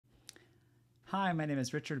Hi, my name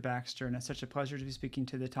is Richard Baxter, and it's such a pleasure to be speaking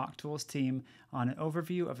to the Talk Tools team on an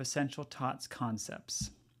overview of essential TOTS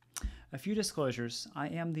concepts. A few disclosures. I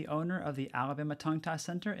am the owner of the Alabama Tongue Tie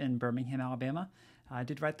Center in Birmingham, Alabama. I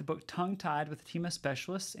did write the book Tongue Tied with a team of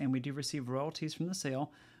specialists, and we do receive royalties from the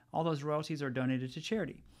sale. All those royalties are donated to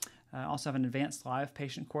charity. I also have an advanced live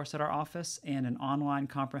patient course at our office and an online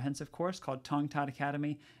comprehensive course called Tongue Tied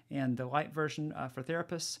Academy and the light version for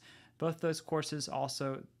therapists. Both those courses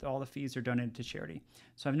also, all the fees are donated to charity.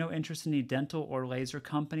 So I have no interest in any dental or laser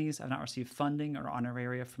companies. I've not received funding or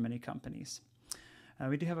honoraria from any companies.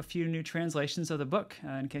 We do have a few new translations of the book,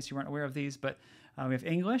 in case you weren't aware of these, but we have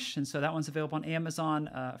English, and so that one's available on Amazon.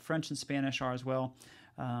 French and Spanish are as well.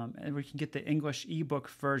 And we can get the English ebook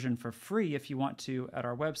version for free if you want to at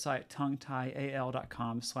our website,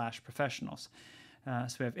 tonguetieal.com/professionals.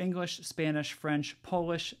 So we have English, Spanish, French,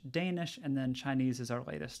 Polish, Danish, and then Chinese is our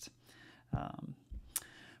latest.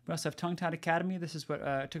 We also have Tongue Tied Academy. This is what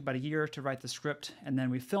it took about a year to write the script, and then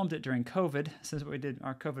we filmed it during COVID. This is what we did,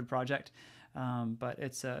 our COVID project. But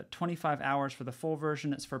it's 25 hours for the full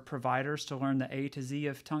version. It's for providers to learn the A to Z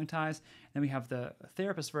of tongue ties. Then we have the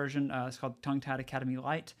therapist version. It's called Tongue Tied Academy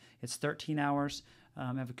Lite. It's 13 hours.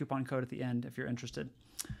 I have a coupon code at the end if you're interested.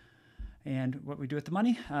 And what we do with the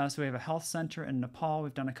money, so we have a health center in Nepal.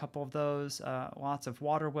 We've done a couple of those, lots of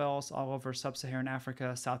water wells all over sub-Saharan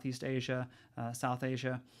Africa, Southeast Asia, South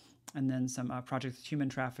Asia, and then some projects with human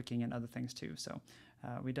trafficking and other things too. So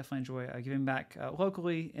we definitely enjoy giving back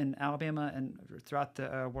locally in Alabama and throughout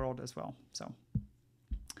the world as well. So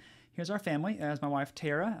here's our family. There's my wife,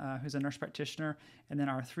 Tara, who's a nurse practitioner, and then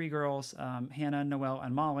our three girls, Hannah, Noelle,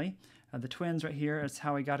 and Molly. The twins right here is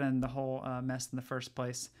how we got in the whole mess in the first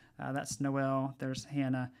place. That's Noelle, there's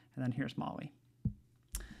Hannah, and then here's Molly.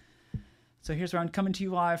 So here's where I'm coming to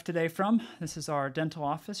you live today from. This is our dental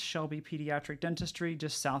office, Shelby Pediatric Dentistry,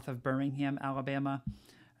 just south of Birmingham, Alabama.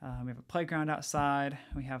 We have a playground outside.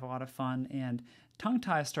 We have a lot of fun, and tongue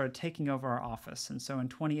ties started taking over our office. And so in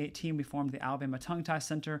 2018, we formed the Alabama Tongue Tie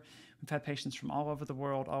Center. We've had patients from all over the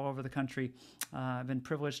world, all over the country. I've been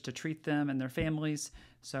privileged to treat them and their families.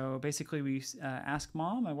 So basically, we ask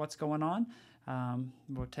mom what's going on.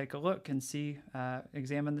 We'll take a look and see,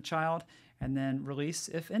 examine the child, and then release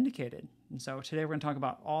if indicated. And so today we're going to talk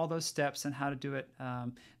about all those steps and how to do it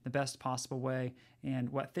the best possible way, and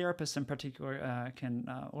what therapists in particular can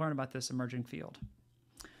learn about this emerging field.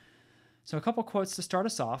 So a couple quotes to start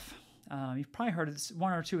us off. You've probably heard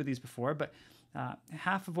one or two of these before, but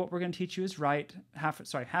half of what we're going to teach you is right. Half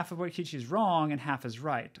of what we teach you is wrong, and half is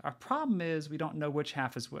right. Our problem is we don't know which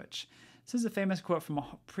half is which. This is a famous quote from a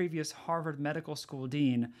previous Harvard Medical School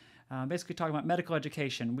dean, basically talking about medical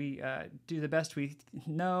education. We do the best we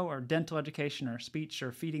know, or dental education, or speech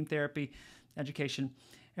or feeding therapy education.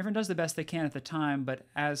 Everyone does the best they can at the time, but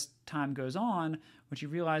as time goes on, what you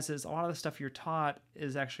realize is a lot of the stuff you're taught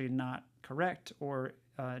is actually not correct or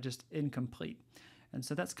just incomplete. And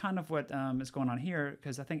so that's kind of what is going on here,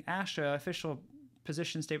 because I think ASHA, official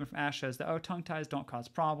position statement from ASHA, is that, tongue ties don't cause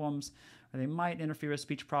problems, or they might interfere with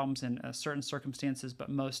speech problems in certain circumstances, but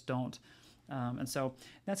most don't. And so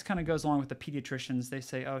that's kind of goes along with the pediatricians. They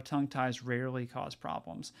say, tongue ties rarely cause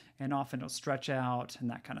problems, and often it'll stretch out and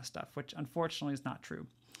that kind of stuff, which unfortunately is not true.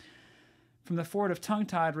 From the forward of Tongue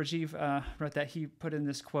Tied, Rajiv wrote that he put in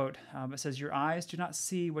this quote. It says, "Your eyes do not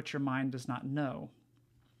see what your mind does not know.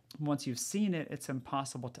 Once you've seen it, it's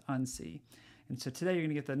impossible to unsee." And so today you're going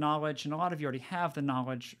to get the knowledge, and a lot of you already have the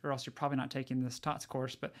knowledge, or else you're probably not taking this TOTS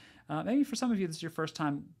course, but maybe for some of you this is your first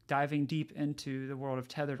time diving deep into the world of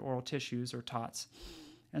tethered oral tissues, or TOTS.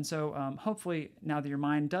 And so hopefully now that your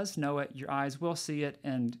mind does know it, your eyes will see it,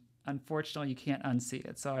 and unfortunately you can't unsee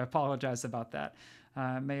it. So I apologize about that.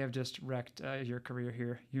 May have just wrecked your career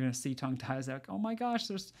here. You're going to see tongue ties like, oh my gosh,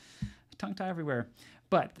 there's a tongue tie everywhere.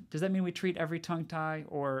 But does that mean we treat every tongue tie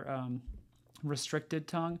or restricted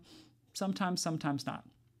tongue? Sometimes, sometimes not.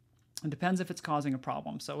 It depends if it's causing a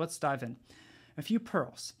problem. So let's dive in. A few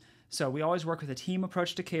pearls. So we always work with a team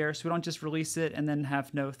approach to care, so we don't just release it and then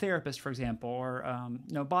have no therapist, for example, or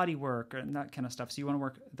no body work and that kind of stuff. So you want to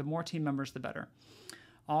work, the more team members, the better.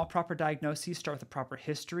 All proper diagnoses start with a proper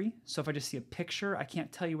history. So if I just see a picture, I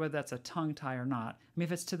can't tell you whether that's a tongue tie or not. I mean,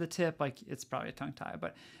 if it's to the tip, like, it's probably a tongue tie.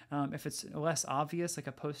 But if it's less obvious, like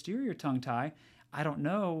a posterior tongue tie, I don't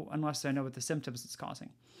know unless I know what the symptoms it's causing.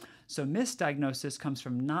 So misdiagnosis comes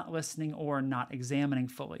from not listening or not examining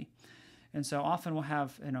fully. And so often we'll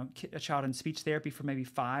have a child in speech therapy for maybe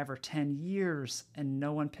 5 or 10 years, and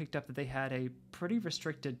no one picked up that they had a pretty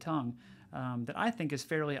restricted tongue. That I think is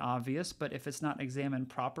fairly obvious, but if it's not examined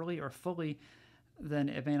properly or fully, then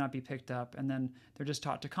it may not be picked up, and then they're just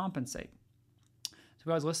taught to compensate. So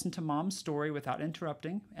we always listen to mom's story without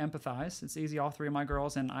interrupting, empathize. It's easy, all three of my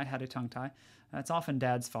girls and I had a tongue tie. It's often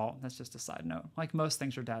dad's fault. That's just a side note. Like most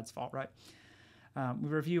things are dad's fault, right? We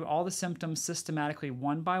review all the symptoms systematically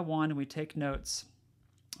one by one, and we take notes.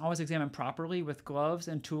 Always examine properly with gloves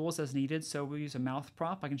and tools as needed. So we use a mouth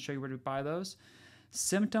prop. I can show you where to buy those.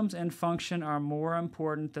 Symptoms and function are more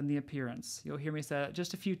important than the appearance. You'll hear me say that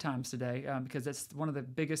just a few times today because that's one of the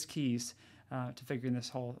biggest keys to figuring this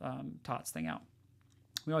whole TOTS thing out.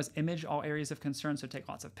 We always image all areas of concern, so take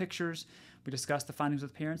lots of pictures. We discuss the findings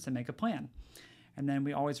with parents and make a plan. And then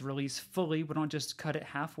we always release fully. We don't just cut it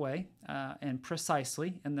halfway and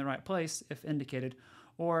precisely in the right place if indicated.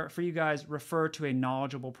 Or for you guys, refer to a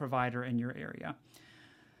knowledgeable provider in your area.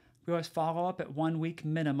 We always follow up at 1 week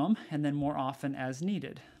minimum and then more often as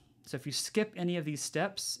needed. So if you skip any of these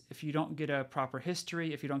steps, if you don't get a proper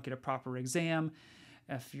history, if you don't get a proper exam,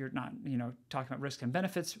 if you're not, talking about risk and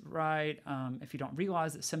benefits right, if you don't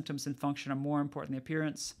realize that symptoms and function are more important than the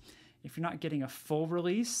appearance, if you're not getting a full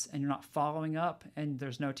release and you're not following up and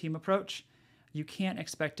there's no team approach, you can't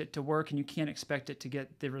expect it to work and you can't expect it to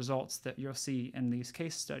get the results that you'll see in these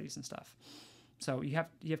case studies and stuff. So you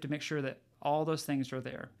have to make sure that all those things are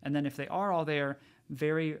there. And then if they are all there,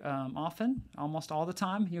 very often, almost all the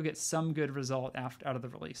time, you'll get some good result out of the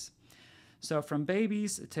release. So from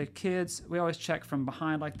babies to kids, we always check from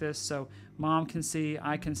behind like this. So mom can see,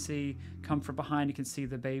 I can see, come from behind, you can see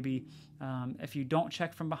the baby. If you don't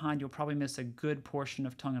check from behind, you'll probably miss a good portion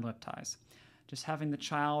of tongue and lip ties. Just having the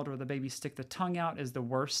child or the baby stick the tongue out is the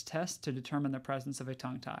worst test to determine the presence of a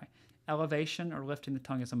tongue tie. Elevation or lifting the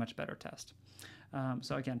tongue is a much better test.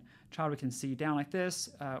 So again, child we can see down like this.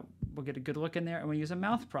 We'll get a good look in there, and we use a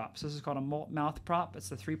mouth prop. So this is called a molt mouth prop. It's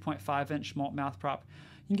the 3.5-inch molt mouth prop.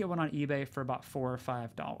 You can get one on eBay for about $4 or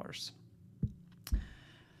 $5.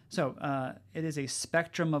 So it is a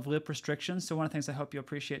spectrum of lip restrictions. So one of the things I hope you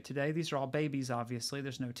appreciate today, these are all babies, obviously.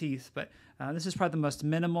 There's no teeth, but this is probably the most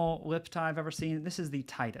minimal lip tie I've ever seen. This is the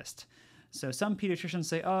tightest. So some pediatricians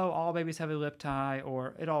say, oh, all babies have a lip tie,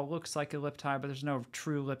 or it all looks like a lip tie, but there's no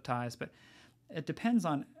true lip ties. But it depends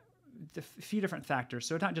on a few different factors.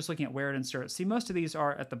 So it's not just looking at where it inserts. See, most of these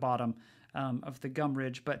are at the bottom of the gum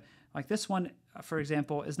ridge, but like this one, for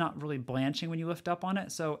example, is not really blanching when you lift up on it.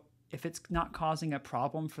 So if it's not causing a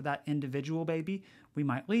problem for that individual baby, we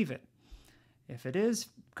might leave it. If it is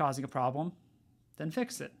causing a problem, then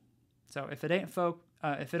fix it. So if it ain't broke,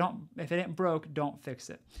 don't fix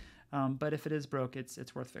it. But if it is broke,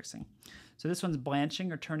 it's worth fixing. So this one's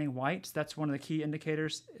blanching or turning white. That's one of the key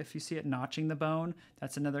indicators. If you see it notching the bone,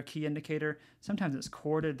 that's another key indicator. Sometimes it's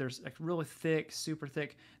corded. There's like really thick, super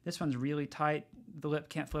thick. This one's really tight. The lip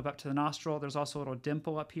can't flip up to the nostril. There's also a little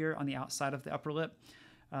dimple up here on the outside of the upper lip.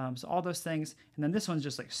 So all those things. And then this one's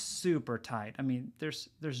just like super tight. I mean,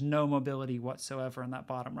 there's no mobility whatsoever in that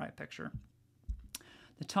bottom right picture.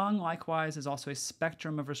 The tongue, likewise, is also a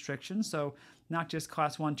spectrum of restrictions. So not just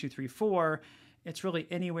class 1, 2, 3, 4. It's really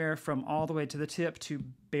anywhere from all the way to the tip to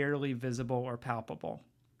barely visible or palpable.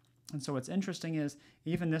 And so what's interesting is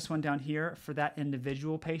even this one down here for that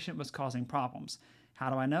individual patient was causing problems. How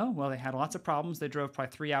do I know? Well, they had lots of problems. They drove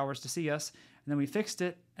probably 3 hours to see us, and then we fixed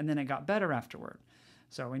it, and then it got better afterward.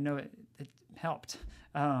 So we know it helped.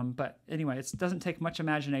 But anyway, it doesn't take much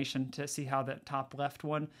imagination to see how that top left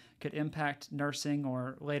one could impact nursing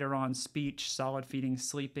or later on speech, solid feeding,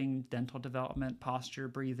 sleeping, dental development, posture,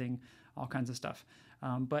 breathing, all kinds of stuff.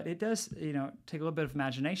 But it does, take a little bit of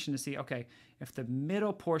imagination to see, okay, if the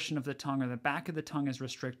middle portion of the tongue or the back of the tongue is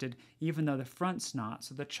restricted, even though the front's not,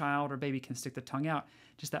 so the child or baby can stick the tongue out,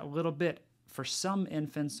 just that little bit for some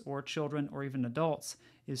infants or children or even adults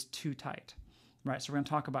is too tight. Right, so we're going to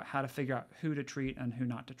talk about how to figure out who to treat and who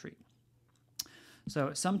not to treat. So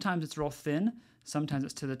sometimes it's real thin, sometimes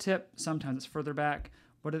it's to the tip, sometimes it's further back.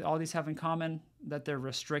 What do all these have in common? That they're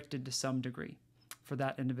restricted to some degree for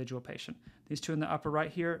that individual patient. These two in the upper right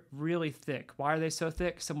here, really thick. Why are they so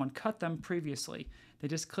thick? Someone cut them previously. They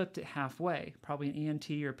just clipped it halfway, probably an ENT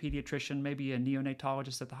or a pediatrician, maybe a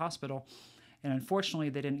neonatologist at the hospital. And unfortunately,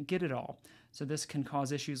 they didn't get it all. So this can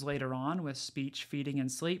cause issues later on with speech, feeding,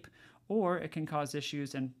 and sleep. Or it can cause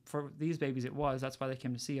issues, and for these babies it was, that's why they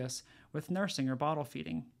came to see us, with nursing or bottle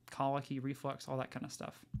feeding, colicky, reflux, all that kind of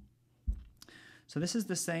stuff. So this is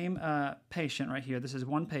the same patient right here. This is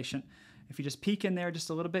one patient. If you just peek in there just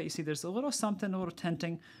a little bit, you see there's a little something, a little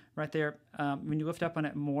tenting right there. When you lift up on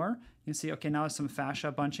it more, you can see, okay, now there's some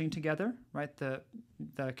fascia bunching together, right? The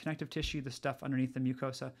connective tissue, the stuff underneath the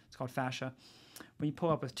mucosa, it's called fascia. When you pull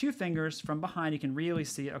up with 2 fingers from behind, you can really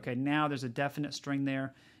see it. Okay, now there's a definite string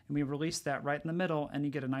there. And we release that right in the middle, and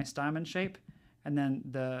you get a nice diamond shape. and then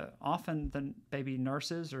often the baby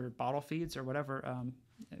nurses or bottle feeds or whatever,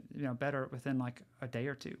 better within like a day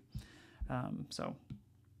or two. So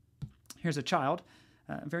here's a child,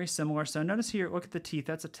 very similar. So notice here, look at the teeth.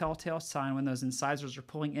 That's a telltale sign when those incisors are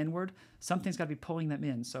pulling inward. Something's got to be pulling them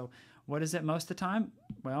in. So what is it most of the time?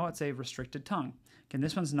 Well, it's a restricted tongue. Again,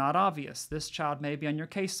 this one's not obvious. This child may be on your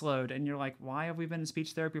caseload, and you're like, why have we been in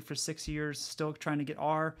speech therapy for 6 years, still trying to get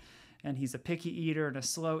R? And he's a picky eater and a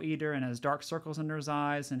slow eater and has dark circles under his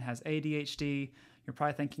eyes and has ADHD. You're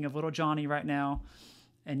probably thinking of little Johnny right now.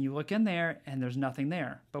 And you look in there, and there's nothing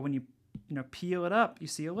there. But when you peel it up, you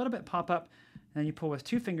see a little bit pop up, and then you pull with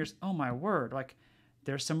 2 fingers. Oh my word! Like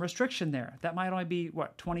there's some restriction there. That might only be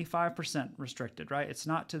 25% restricted, right? It's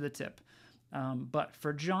not to the tip. But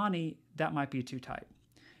for Johnny, that might be too tight.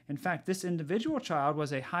 In fact, this individual child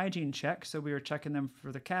was a hygiene check, so we were checking them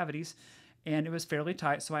for the cavities, and it was fairly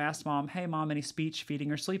tight. So I asked Mom, "Hey, Mom, any speech,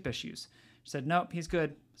 feeding, or sleep issues?" She said, "Nope, he's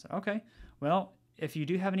good." I said, "Okay, well, if you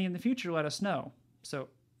do have any in the future, let us know." So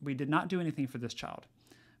we did not do anything for this child.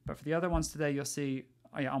 But for the other ones today, you'll see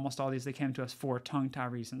almost all these, they came to us for tongue tie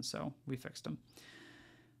reasons, so we fixed them.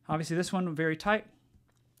 Obviously, this one, very tight.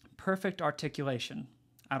 Perfect articulation.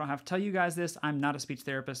 I don't have to tell you guys this. I'm not a speech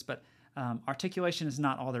therapist, but articulation is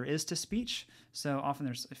not all there is to speech. So often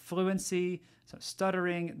there's fluency, so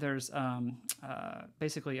stuttering. There's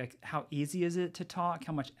basically like how easy is it to talk?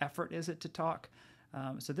 How much effort is it to talk?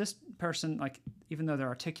 So this person, like, even though their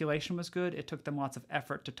articulation was good, it took them lots of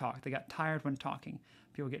effort to talk. They got tired when talking.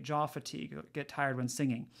 People get jaw fatigue, get tired when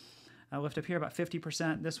singing. I lift up here about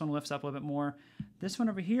 50%. This one lifts up a little bit more. This one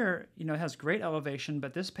over here, has great elevation,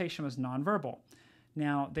 but this patient was nonverbal.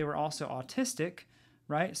 Now, they were also autistic,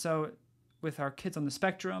 right? So with our kids on the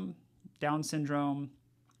spectrum, Down syndrome,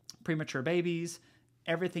 premature babies,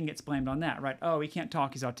 everything gets blamed on that, right? Oh, he can't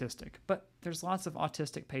talk, he's autistic. But there's lots of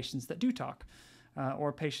autistic patients that do talk,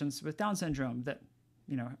 or patients with Down syndrome that,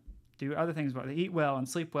 do other things, but they eat well and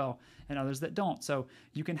sleep well, and others that don't. So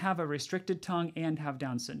you can have a restricted tongue and have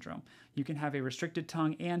Down syndrome. You can have a restricted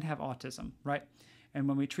tongue and have autism, right? And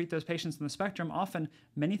when we treat those patients on the spectrum, often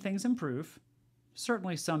many things improve.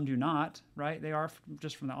 Certainly some do not, right? They are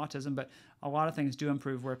just from the autism, but a lot of things do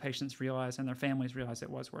improve where patients realize and their families realize it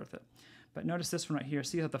was worth it. But notice this one right here.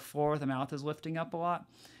 See how the floor of the mouth is lifting up a lot?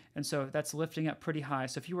 And so that's lifting up pretty high.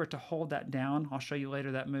 So if you were to hold that down, I'll show you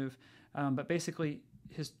later that move. But basically,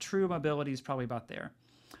 his true mobility is probably about there.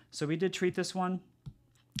 So we did treat this one.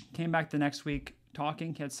 Came back the next week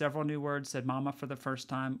talking. He had several new words, said mama for the first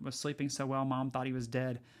time, was sleeping so well, Mom thought he was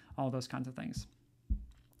dead, all those kinds of things.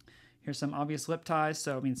 Here's some obvious lip ties,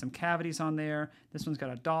 so some cavities on there. This one's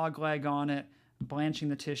got a dog leg on it, blanching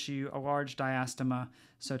the tissue, a large diastema.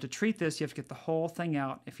 So to treat this, you have to get the whole thing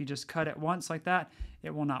out. If you just cut it once like that,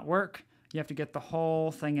 it will not work. You have to get the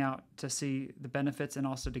whole thing out to see the benefits and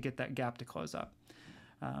also to get that gap to close up.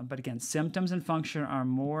 But again, symptoms and function are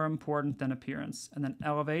more important than appearance. And then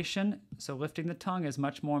elevation, so lifting the tongue, is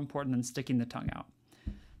much more important than sticking the tongue out.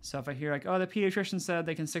 So if I hear like, oh, the pediatrician said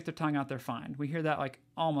they can stick their tongue out, they're fine. We hear that like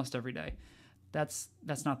almost every day. That's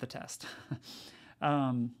not the test.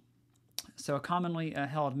 So a commonly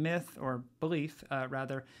held myth or belief,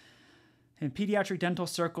 rather, in pediatric dental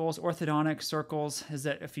circles, orthodontic circles, is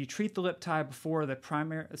that if you treat the lip tie before the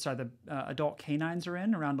adult canines are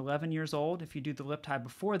in, around 11 years old, if you do the lip tie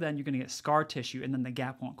before then, you're going to get scar tissue and then the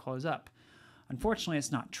gap won't close up. Unfortunately,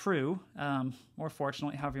 it's not true, or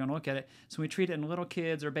fortunately, however you want to look at it. So when we treat it in little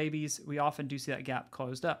kids or babies, we often do see that gap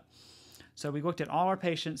closed up. So we looked at all our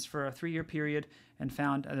patients for a 3-year period and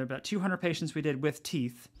found there were about 200 patients we did with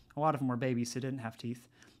teeth. A lot of them were babies, so didn't have teeth.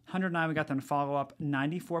 109, we got them to follow up.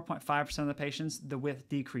 94.5% of the patients, the width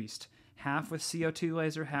decreased. Half with CO2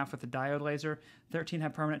 laser, half with the diode laser. 13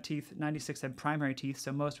 had permanent teeth. 96 had primary teeth,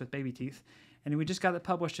 so most with baby teeth. And we just got it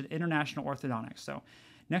published in International Orthodontics. So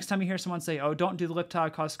next time you hear someone say, oh, don't do the lip tie,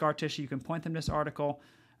 cause scar tissue, you can point them to this article,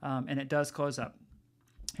 and it does close up.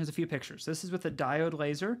 Here's a few pictures. This is with the diode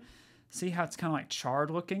laser. See how it's kind of like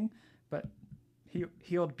charred looking, but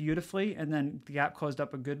healed beautifully, and then the gap closed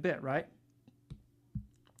up a good bit, right?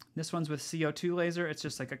 This one's with CO2 laser. It's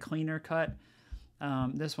just like a cleaner cut.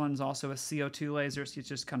 This one's also a CO2 laser, so it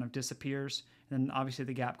just kind of disappears. And then obviously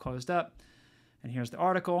the gap closed up. And here's the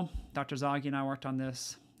article. Dr. Zaghi and I worked on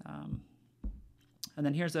this. And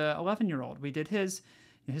then here's a 11-year-old. We did his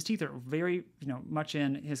teeth are very, much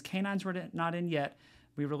in. His canines were not in yet.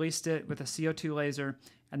 We released it with a CO2 laser,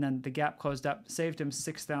 and then the gap closed up, saved him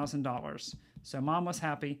 $6,000. So mom was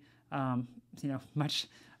happy, much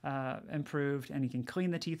improved, and he can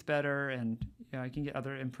clean the teeth better, and he can get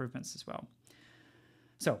other improvements as well.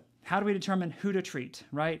 So how do we determine who to treat,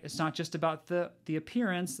 right? It's not just about the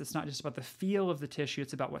appearance. It's not just about the feel of the tissue.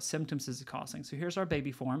 It's about what symptoms is it causing. So here's our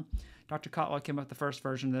baby form. Dr. Kotler came up with the first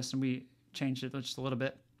version of this, and we changed it just a little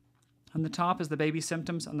bit. On the top is the baby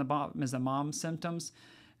symptoms. On the bottom is the mom's symptoms.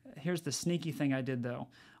 Here's the sneaky thing I did, though.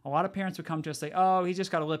 A lot of parents would come to us and say, oh, he's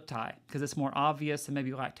just got a lip tie, because it's more obvious than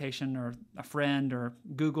maybe lactation, or a friend or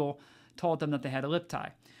Google told them that they had a lip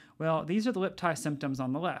tie. Well, these are the lip tie symptoms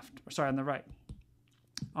on the left. Sorry, on the right.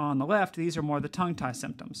 On the left, these are more the tongue tie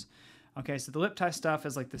symptoms. Okay, so the lip tie stuff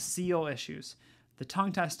is like the seal issues. The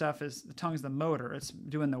tongue tie stuff is, the tongue's the motor. It's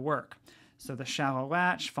doing the work. So the shallow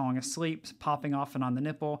latch, falling asleep, popping off and on the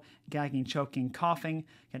nipple, gagging, choking, coughing.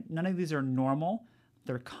 And none of these are normal.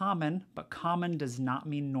 They're common, but common does not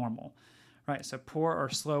mean normal. Right, so poor or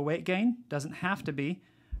slow weight gain doesn't have to be.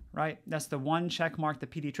 Right, that's the one check mark the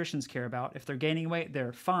pediatricians care about. If they're gaining weight,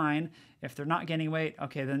 they're fine. If they're not gaining weight,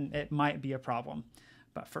 okay, then it might be a problem.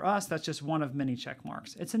 But for us, that's just one of many check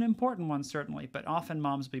marks. It's an important one, certainly, but often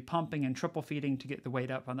moms will be pumping and triple feeding to get the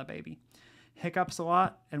weight up on the baby. Hiccups a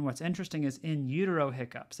lot, and what's interesting is in utero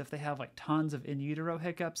hiccups. If they have like tons of in utero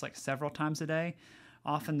hiccups, like several times a day,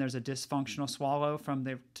 often there's a dysfunctional swallow from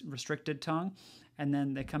the restricted tongue, and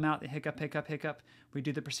then they come out, they hiccup, hiccup, hiccup. We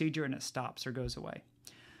do the procedure, and it stops or goes away.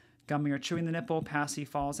 Gumming or chewing the nipple, passy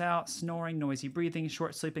falls out, snoring, noisy breathing,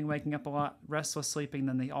 short sleeping, waking up a lot, restless sleeping,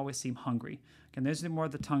 then they always seem hungry. Again, those are more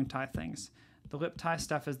of the tongue tie things. The lip tie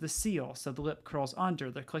stuff is the seal, so the lip curls under,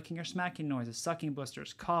 the clicking or smacking noises, sucking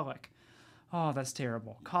blisters, colic. Oh, that's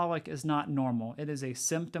terrible. Colic is not normal. It is a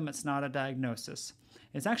symptom, it's not a diagnosis.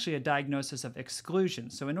 It's actually a diagnosis of exclusion.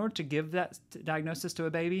 So in order to give that diagnosis to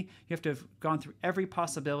a baby, you have to have gone through every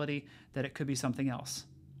possibility that it could be something else.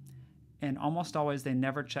 And almost always they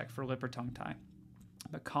never check for lip or tongue tie.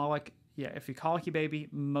 But colic, yeah, if you colicky baby,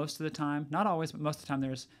 most of the time, not always, but most of the time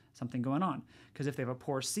there's something going on. Because if they have a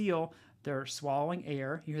poor seal, they're swallowing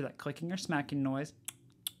air. You hear that clicking or smacking noise.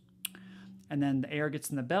 And then the air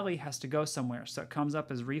gets in the belly, has to go somewhere. So it comes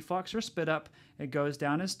up as reflux or spit up. It goes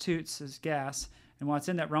down as toots, as gas. And while it's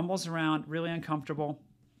in that rumbles around, really uncomfortable,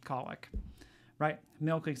 colic. Right?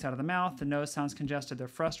 Milk leaks out of the mouth, the nose sounds congested, they're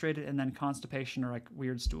frustrated, and then constipation or like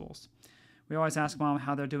weird stools. We always ask mom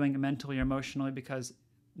how they're doing mentally or emotionally, because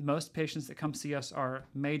most patients that come see us are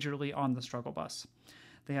majorly on the struggle bus.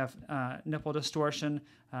 They have nipple distortion,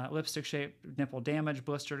 lipstick shape, nipple damage,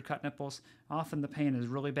 blistered, cut nipples. Often the pain is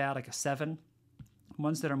really bad, like a 7.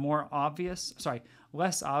 Ones that are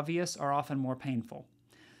less obvious are often more painful.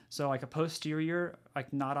 So like a posterior,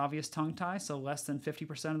 like not obvious tongue tie, so less than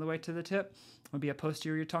 50% of the way to the tip would be a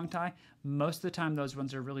posterior tongue tie. Most of the time those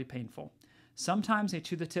ones are really painful. Sometimes a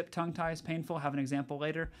to the tip tongue tie is painful, have an example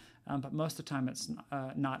later, but most of the time it's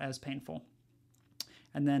not as painful.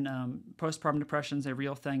 And then postpartum depression is a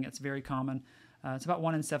real thing. It's very common. It's about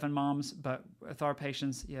 1 in 7 moms, but with our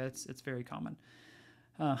patients, yeah, it's very common.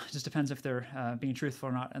 It just depends if they're being truthful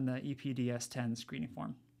or not in the EPDS-10 screening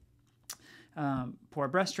form. Poor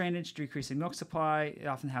breast drainage, decreasing milk supply. They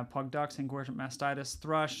often have plug ducts, engorgement mastitis,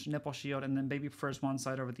 thrush, nipple shield, and then baby prefers one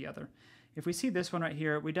side over the other. If we see this one right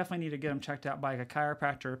here, we definitely need to get them checked out by like a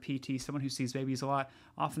chiropractor or a PT, someone who sees babies a lot.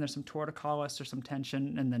 Often there's some torticollis or some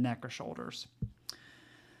tension in the neck or shoulders.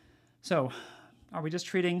 So, are we just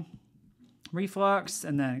treating reflux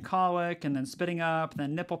and then colic and then spitting up and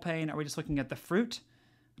then nipple pain? Are we just looking at the fruit,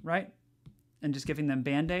 right? And just giving them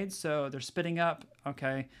Band-Aids? So they're spitting up,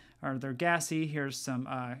 okay. Or they're gassy, here's some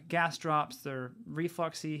gas drops. They're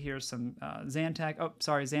refluxy, here's some Zantac. Oh,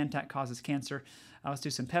 sorry, Zantac causes cancer. Let's do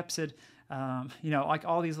some Pepsid. Like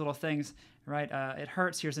all these little things, right? It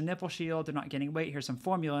hurts, here's a nipple shield. They're not gaining weight, here's some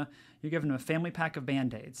formula. You're giving them a family pack of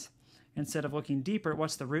Band-Aids. Instead of looking deeper,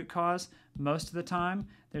 what's the root cause? Most of the time,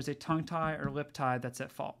 there's a tongue tie or lip tie that's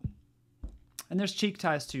at fault. And there's cheek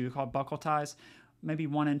ties too, called buccal ties. Maybe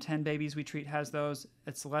 1 in 10 babies we treat has those.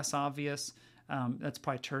 It's less obvious. That's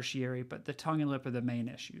probably tertiary, but the tongue and lip are the main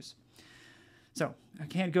issues. So I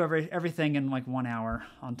can't go over everything in like 1 hour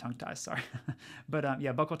on tongue ties, sorry. But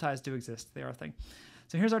yeah, buccal ties do exist. They are a thing.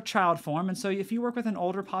 So here's our child form. And so if you work with an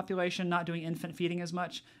older population, not doing infant feeding as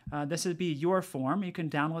much, this would be your form. You can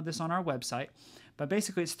download this on our website. But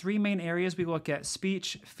basically, it's 3 main areas we look at: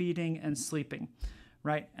 speech, feeding, and sleeping,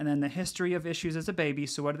 right? And then the history of issues as a baby.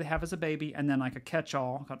 So what do they have as a baby? And then like a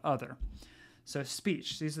catch-all called other. So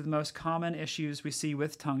speech, these are the most common issues we see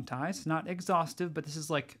with tongue ties. Not exhaustive, but this is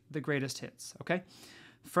like the greatest hits, okay?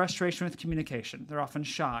 Frustration with communication. They're often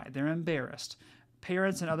shy. They're embarrassed.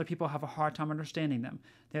 Parents and other people have a hard time understanding them.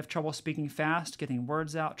 They have trouble speaking fast, getting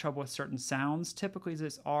words out, trouble with certain sounds. Typically,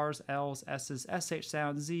 it's R's, L's, S's, SH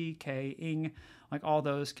sounds, Z, K, ing. Like all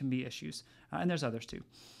those can be issues. And there's others too.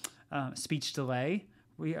 Speech delay,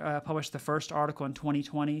 We published the first article in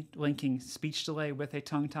 2020 linking speech delay with a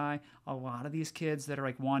tongue tie. A lot of these kids that are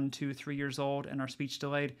like 1, 2, 3 years old and are speech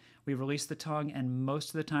delayed, we release the tongue, and most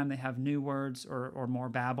of the time they have new words or more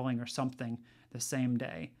babbling or something the same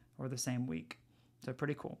day or the same week. So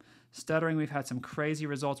pretty cool. Stuttering, we've had some crazy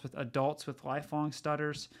results with adults with lifelong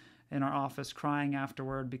stutters in our office crying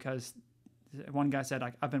afterward because one guy said,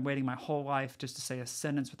 I've been waiting my whole life just to say a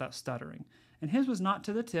sentence without stuttering. And his was not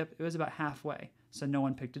to the tip, it was about halfway. So no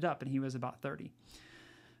one picked it up, and he was about 30.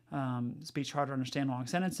 Speech hard to understand long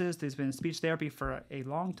sentences. There's been speech therapy for a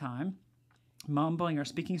long time. Mumbling or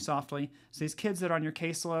speaking softly. So these kids that are on your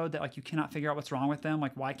caseload that like you cannot figure out what's wrong with them,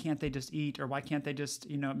 like why can't they just eat or why can't they just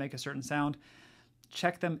make a certain sound?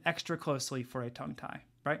 Check them extra closely for a tongue tie,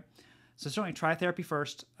 right? So certainly try therapy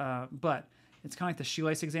first, but it's kind of like the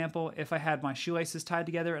shoelace example. If I had my shoelaces tied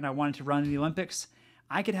together and I wanted to run in the Olympics,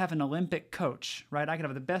 I could have an Olympic coach, right? I could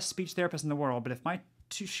have the best speech therapist in the world, but if my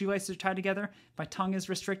two shoelaces are tied together, if my tongue is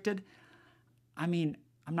restricted, I'm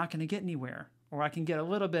not going to get anywhere. Or I can get a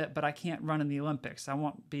little bit, but I can't run in the Olympics. I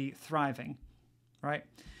won't be thriving, right?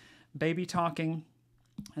 Baby talking,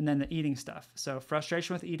 and then the eating stuff. So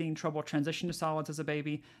frustration with eating, trouble transition to solids as a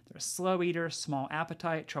baby. They're a slow eater, small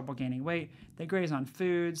appetite, trouble gaining weight. They graze on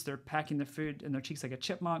foods. They're packing their food in their cheeks like a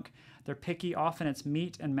chipmunk. They're picky. Often it's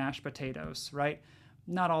meat and mashed potatoes, right?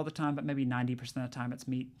 Not all the time, but maybe 90% of the time it's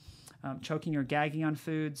meat. Choking or gagging on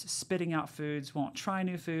foods, spitting out foods, won't try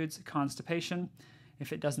new foods, constipation.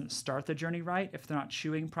 If it doesn't start the journey right, if they're not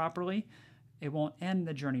chewing properly, it won't end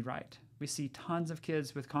the journey right. We see tons of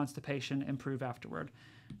kids with constipation improve afterward.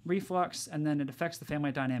 Reflux, and then it affects the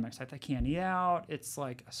family dynamics. Like they can't eat out. It's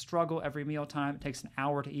like a struggle every mealtime. It takes an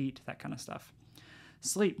hour to eat, that kind of stuff.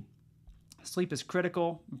 Sleep. Sleep is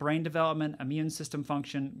critical. Brain development, immune system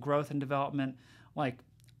function, growth and development. Like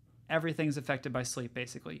everything's affected by sleep,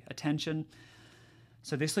 basically. Attention.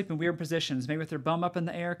 So they sleep in weird positions, maybe with their bum up in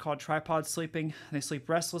the air, called tripod sleeping. They sleep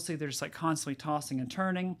restlessly. They're just like constantly tossing and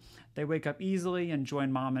turning. They wake up easily and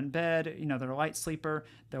join mom in bed. They're a light sleeper.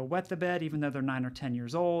 They'll wet the bed even though they're 9 or 10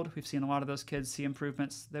 years old. We've seen a lot of those kids see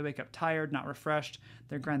improvements. They wake up tired, not refreshed.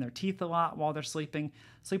 They grind their teeth a lot while they're sleeping.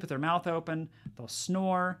 Sleep with their mouth open. They'll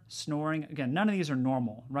snore. Snoring. Again, none of these are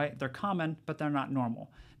normal, right? They're common, but they're not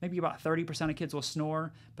normal. Maybe about 30% of kids will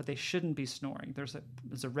snore, but they shouldn't be snoring. There's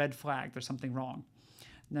a red flag. There's something wrong.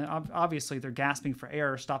 Now, obviously, they're gasping for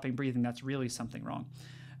air, stopping breathing. That's really something wrong.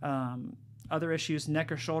 Other issues,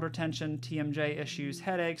 neck or shoulder tension, TMJ issues,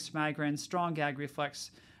 headaches, migraines, strong gag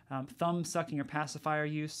reflex, thumb sucking or pacifier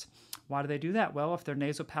use. Why do they do that? Well, if their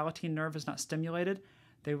nasopalatine nerve is not stimulated,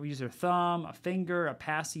 they will use their thumb, a finger, a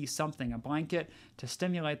passy, something, a blanket to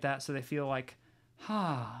stimulate that so they feel like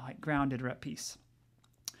grounded or at peace.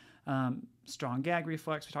 Strong gag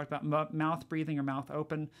reflex. We talked about mouth breathing or mouth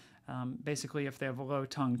open. Basically, if they have a low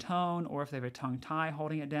tongue tone or if they have a tongue tie,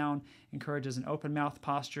 holding it down encourages an open mouth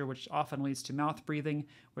posture, which often leads to mouth breathing,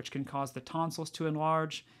 which can cause the tonsils to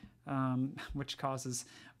enlarge, which causes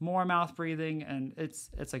more mouth breathing, and it's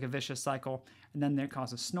like a vicious cycle. And then there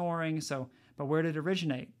causes snoring. But where did it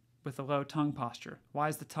originate? With a low tongue posture. Why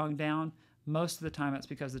is the tongue down? Most of the time, it's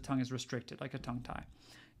because the tongue is restricted, like a tongue tie.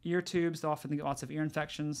 Ear tubes, they'll often get lots of ear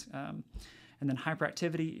infections. And then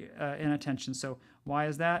hyperactivity, inattention. So why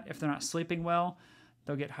is that? If they're not sleeping well,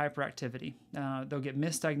 they'll get hyperactivity. They'll get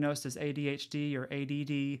misdiagnosed as ADHD or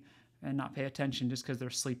ADD and not pay attention just because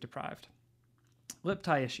they're sleep deprived. Lip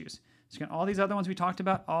tie issues. So again, all these other ones we talked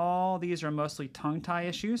about, all these are mostly tongue tie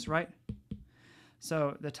issues, right?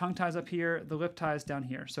 So the tongue tie's up here, the lip tie is down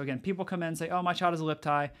here. So again, people come in and say, oh, my child has a lip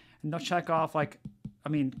tie, and they'll check off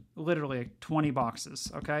literally 20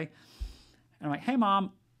 boxes, okay? And I'm like, hey,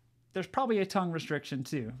 mom, there's probably a tongue restriction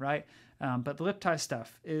too, right? But the lip tie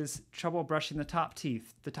stuff is trouble brushing the top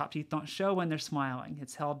teeth. The top teeth don't show when they're smiling.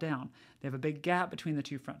 It's held down. They have a big gap between the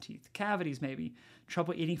two front teeth. Cavities maybe.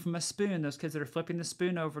 Trouble eating from a spoon. Those kids that are flipping the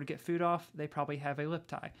spoon over to get food off, they probably have a lip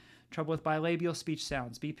tie. Trouble with bilabial speech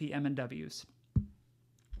sounds, BP, M, and Ws.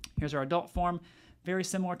 Here's our adult form. Very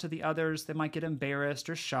similar to the others. They might get embarrassed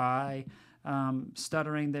or shy,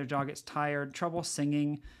 stuttering, their jaw gets tired, trouble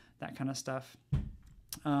singing, that kind of stuff.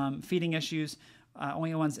 Feeding issues,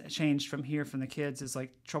 only ones that changed from the kids is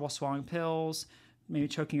like trouble swallowing pills, maybe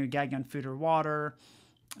choking or gagging on food or water,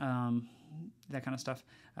 that kind of stuff.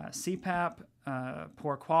 CPAP,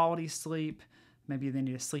 poor quality sleep, maybe they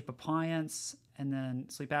need a sleep appliance, and then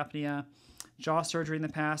sleep apnea. Jaw surgery in the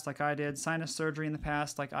past, like I did. Sinus surgery in the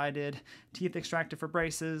past, like I did. Teeth extracted for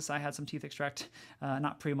braces. I had some teeth extract,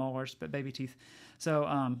 not premolars, but baby teeth. So,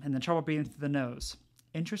 and then trouble breathing through the nose.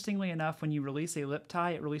 Interestingly enough, when you release a lip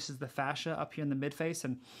tie, it releases the fascia up here in the midface,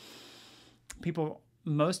 and people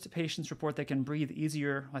most patients report they can breathe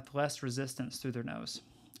easier, like less resistance through their nose.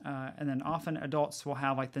 And then often adults will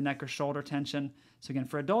have like the neck or shoulder tension. So again,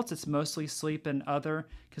 for adults, it's mostly sleep and other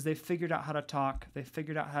because they've figured out how to talk, they've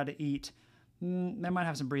figured out how to eat. They might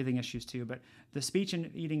have some breathing issues too, but the speech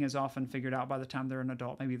and eating is often figured out by the time they're an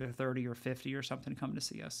adult. Maybe they're 30 or 50 or something come to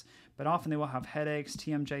see us. But often they will have headaches,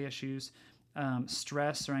 TMJ issues,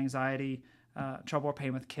 stress or anxiety, trouble or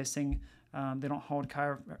pain with kissing. They don't hold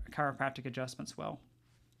chiropractic adjustments well.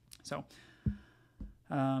 So,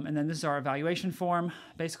 and then this is our evaluation form.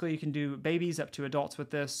 Basically, you can do babies up to adults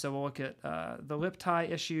with this. So we'll look at the lip tie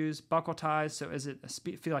issues, buccal ties. So is it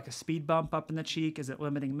feel like a speed bump up in the cheek? Is it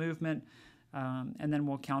limiting movement? And then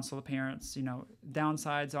we'll counsel the parents.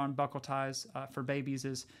 Downsides on buccal ties for babies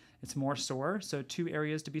is it's more sore. So 2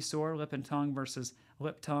 areas to be sore, lip and tongue versus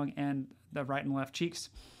lip, tongue, and the right and left cheeks.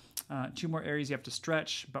 2 more areas you have to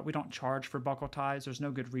stretch, but we don't charge for buccal ties. There's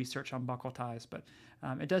no good research on buccal ties, but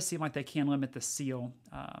it does seem like they can limit the seal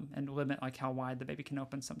and limit like how wide the baby can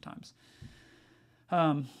open sometimes.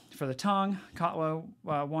 For the tongue, Kotlow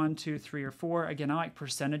 1, 2, 3, or 4. Again, I like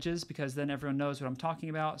percentages because then everyone knows what I'm talking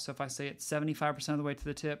about. So if I say it's 75% of the way to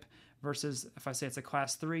the tip versus if I say it's a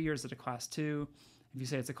class 3 or is it a class 2. If you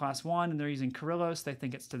say it's a class 1 and they're using Carrillos, they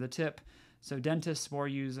think it's to the tip. So dentists more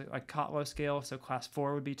use a Kotlow scale, so class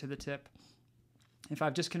 4 would be to the tip. If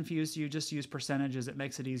I've just confused you, just use percentages. It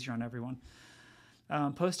makes it easier on everyone.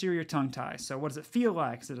 Posterior tongue tie. So what does it feel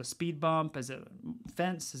like? Is it a speed bump? Is it a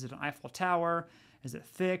fence? Is it an Eiffel Tower? Is it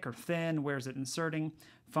thick or thin? Where is it inserting?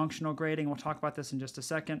 Functional grading. We'll talk about this in just a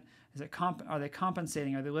second. Are they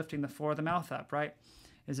compensating? Are they lifting the floor of the mouth up, right?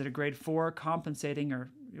 Is it a grade 4 compensating or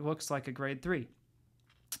it looks like a grade 3?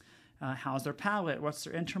 How's their palate? What's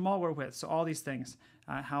their intermolar width? So all these things.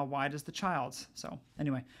 How wide is the child's? So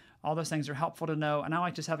anyway, all those things are helpful to know. And I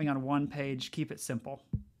like just having on one page, keep it simple.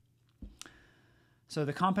 So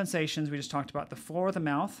the compensations, we just talked about the floor of the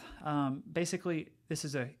mouth. Basically, this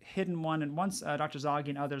is a hidden one. And once Dr. Zoggy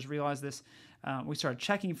and others realized this, we started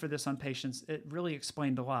checking for this on patients. It really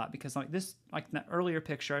explained a lot because like in that earlier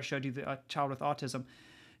picture I showed you, the child with autism,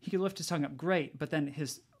 he could lift his tongue up great, but then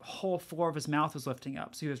his whole floor of his mouth was lifting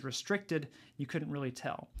up. So he was restricted. You couldn't really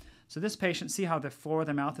tell. So this patient, see how the floor of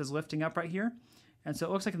the mouth is lifting up right here? And so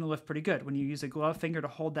it looks like it can lift pretty good. When you use a glove finger to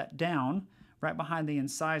hold that down right behind the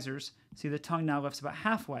incisors, see the tongue now lifts about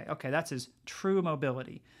halfway. Okay, that's his true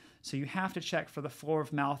mobility. So you have to check for the floor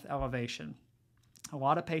of mouth elevation. A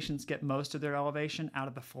lot of patients get most of their elevation out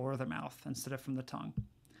of the floor of the mouth instead of from the tongue.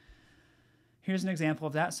 Here's an example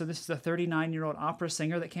of that. So this is a 39-year-old opera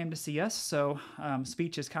singer that came to see us. So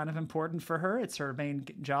speech is kind of important for her. It's her main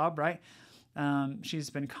job, right?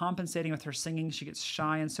 She's been compensating with her singing. She gets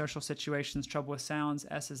shy in social situations, trouble with sounds,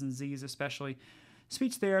 S's and Z's especially.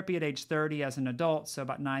 Speech therapy at age 30 as an adult, so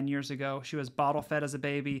about 9 years ago. She was bottle fed as a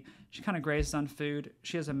baby. She kind of grazed on food.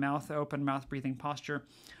 She has a mouth open, mouth breathing posture.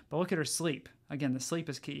 But look at her sleep. Again, the sleep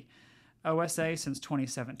is key. OSA since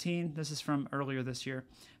 2017. This is from earlier this year.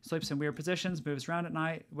 Sleeps in weird positions, moves around at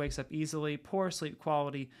night, wakes up easily, poor sleep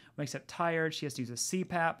quality, wakes up tired. She has to use a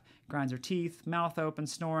CPAP, grinds her teeth, mouth open,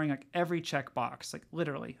 snoring, like every check box, like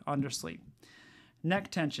literally undersleep.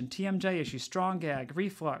 Neck tension, TMJ issue, strong gag,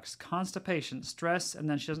 reflux, constipation, stress, and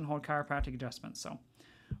then she doesn't hold chiropractic adjustments. So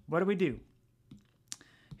what do we do?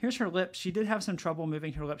 Here's her lips. She did have some trouble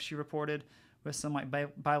moving her lips, she reported, with some like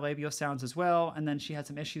bilabial sounds as well. And then she had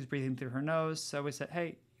some issues breathing through her nose. So we said,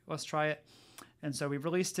 hey, let's try it. And so we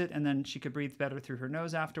released it, and then she could breathe better through her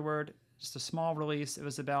nose afterward. Just a small release. It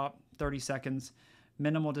was about 30 seconds.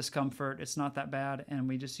 Minimal discomfort. It's not that bad. And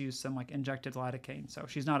we just used some like injected lidocaine. So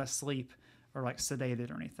she's not asleep or like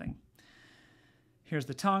sedated or anything. Here's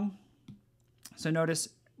the tongue. So notice,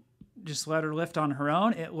 just let her lift on her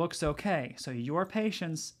own. It looks okay. So your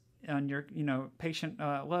patients on your patient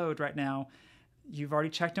load right now, you've already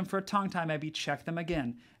checked them for a tongue tie. Maybe check them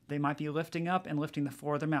again. They might be lifting up and lifting the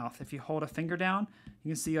floor of their mouth. If you hold a finger down, you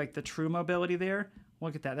can see like the true mobility there.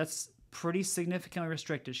 Look at that. That's pretty significantly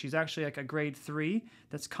restricted. She's actually like a grade 3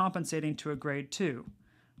 that's compensating to a grade 2,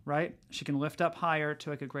 right? She can lift up higher to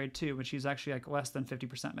like a grade 2, but she's actually like less than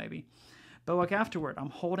 50% maybe. But look afterward. I'm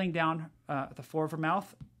holding down the floor of her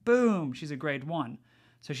mouth. Boom! She's a grade 1.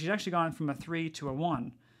 So she's actually gone from a 3 to a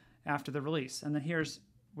 1 after the release. And then here's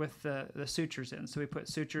with the sutures in. So we put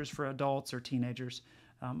sutures for adults or teenagers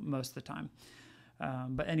most of the time.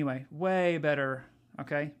 But anyway, way better,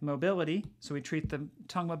 okay, mobility. So we treat the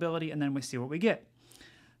tongue mobility and then we see what we get.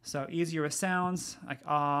 So easier with sounds, like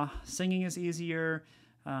ah, singing is easier.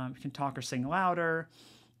 You can talk or sing louder.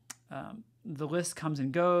 The list comes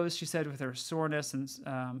and goes, she said, with her soreness,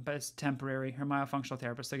 but it's temporary. Her myofunctional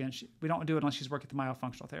therapist, again, we don't do it unless she's working with the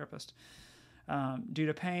myofunctional therapist. Due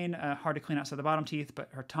to pain, hard to clean outside the bottom teeth, but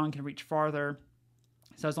her tongue can reach farther.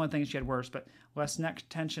 So that's the only thing she had worse, but less neck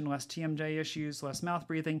tension, less TMJ issues, less mouth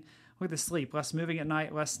breathing. Look at the sleep, less moving at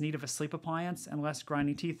night, less need of a sleep appliance, and less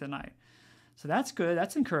grinding teeth at night. So that's good.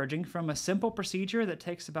 That's encouraging. From a simple procedure that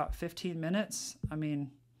takes about 15 minutes, I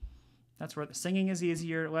mean, that's where the singing is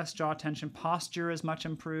easier, less jaw tension, posture is much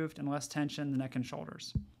improved, and less tension in the neck and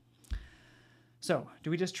shoulders. So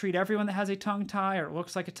do we just treat everyone that has a tongue tie or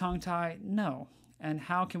looks like a tongue tie? No. And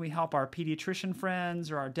how can we help our pediatrician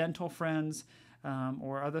friends or our dental friends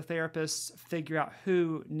or other therapists figure out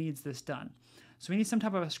who needs this done? So we need some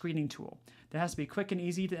type of a screening tool that has to be quick and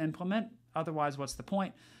easy to implement. Otherwise, what's the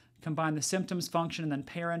point? Combine the symptoms, function, and then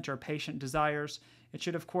parent or patient desires. It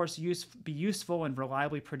should, of course, be useful and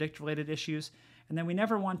reliably predict related issues. And then we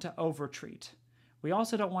never want to overtreat. We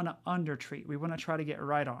also don't want to undertreat. We want to try to get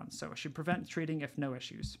right on. So it should prevent treating if no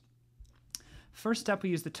issues. First step, we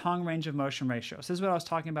use the tongue range of motion ratio. So this is what I was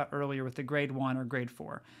talking about earlier with the grade 1 or grade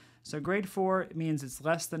 4. So grade 4 means it's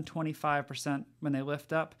less than 25% when they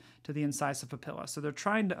lift up to the incisive papilla. So they're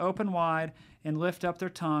trying to open wide and lift up their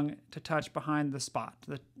tongue to touch behind the spot,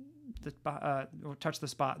 or touch the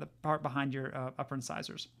spot, the part behind your upper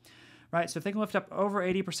incisors. Right, so if they can lift up over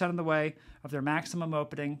 80% of the way of their maximum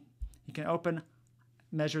opening, you can open,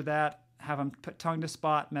 measure that, have them put tongue to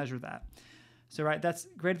spot, measure that. So right, that's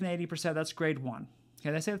greater than 80%, that's grade 1.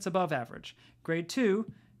 Okay, they say it's above average. Grade 2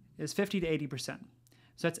 is 50 to 80%.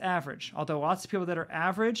 So that's average, although lots of people that are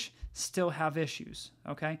average still have issues,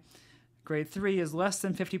 okay? Grade 3 is less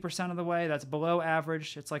than 50% of the way. That's below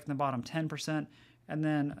average. It's like in the bottom 10%. And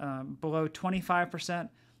then below 25%,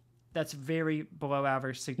 that's very below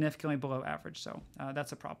average, significantly below average. So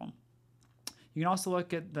that's a problem. You can also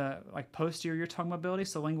look at the posterior tongue mobility,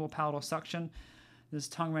 so lingual palatal suction. This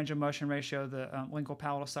tongue range of motion ratio, the lingual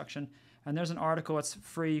palatal suction. And there's an article, it's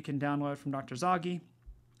free, you can download from Dr. Zaghi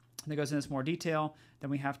that goes into this more detail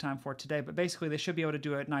than we have time for today. But basically, they should be able to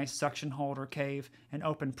do a nice suction hold or cave and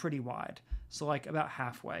open pretty wide. So like about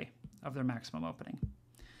halfway of their maximum opening.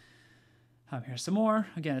 Here's some more.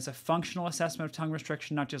 Again, it's a functional assessment of tongue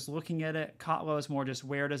restriction, not just looking at it. Cotlow is more just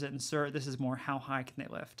where does it insert. This is more how high can they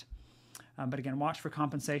lift. But again, watch for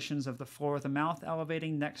compensations of the floor of the mouth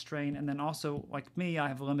elevating, neck strain, and then also, like me, I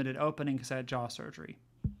have limited opening because I had jaw surgery.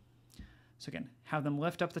 So again, have them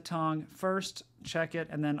lift up the tongue first, check it,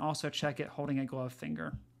 and then also check it holding a glove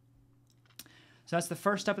finger. So that's the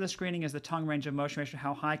first step of the screening is the tongue range of motion ratio.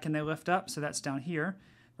 How high can they lift up? So that's down here,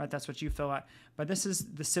 right? That's what you fill out. But this is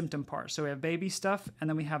the symptom part. So we have baby stuff, and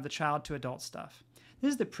then we have the child to adult stuff. This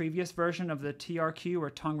is the previous version of the TRQ or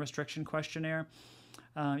tongue restriction questionnaire.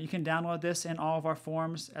 You can download this in all of our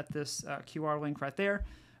forms at this QR link right there,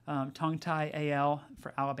 tonguetieal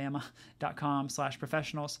for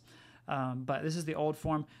alabama.com/professionals. But this is the old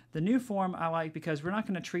form. The new form I like because we're not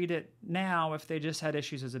going to treat it now if they just had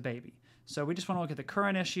issues as a baby. So we just want to look at the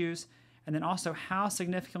current issues and then also how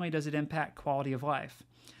significantly does it impact quality of life.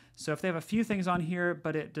 So if they have a few things on here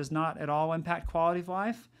but it does not at all impact quality of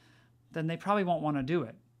life, then they probably won't want to do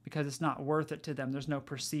it because it's not worth it to them. There's no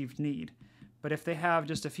perceived need. But if they have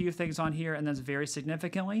just a few things on here and that's very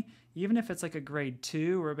significantly, even if it's like a grade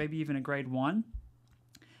 2 or maybe even a grade 1,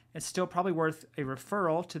 it's still probably worth a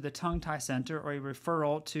referral to the tongue tie center or a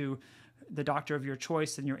referral to the doctor of your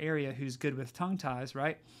choice in your area who's good with tongue ties,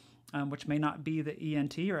 right? Which may not be the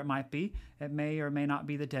ENT or it might be. It may or may not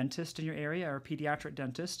be the dentist in your area or a pediatric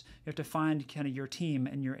dentist. You have to find kind of your team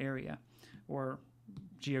in your area or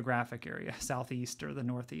geographic area, southeast or the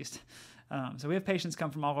northeast. So we have patients come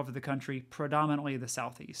from all over the country, predominantly the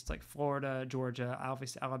southeast, like Florida, Georgia,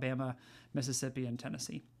 Alabama, Mississippi, and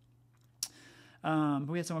Tennessee.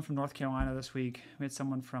 We had someone from North Carolina this week. We had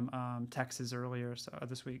someone from Texas earlier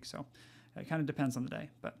this week. So it kind of depends on the day.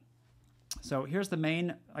 But so here's the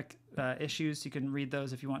main issues. You can read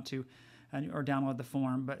those if you want to, or download the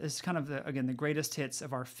form. But this is kind of the greatest hits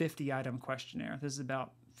of our 50-item questionnaire. This is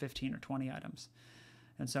about 15 or 20 items.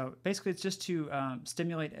 And so basically it's just to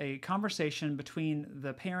stimulate a conversation between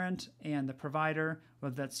the parent and the provider,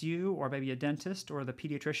 whether that's you or maybe a dentist or the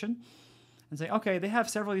pediatrician, and say, okay, they have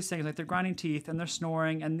several of these things, like they're grinding teeth and they're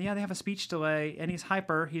snoring, and yeah, they have a speech delay, and he's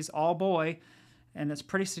hyper, he's all boy, and it's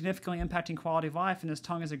pretty significantly impacting quality of life, and his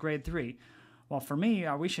tongue is a grade 3. Well, for me,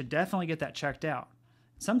 we should definitely get that checked out.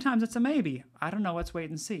 Sometimes it's a maybe. I don't know. Let's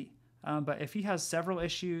wait and see. But if he has several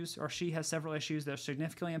issues or she has several issues that are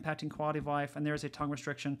significantly impacting quality of life and there's a tongue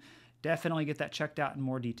restriction, definitely get that checked out in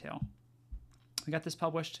more detail. We got this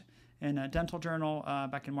published in a dental journal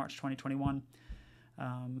back in March 2021.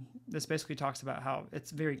 This basically talks about how it's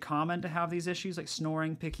very common to have these issues like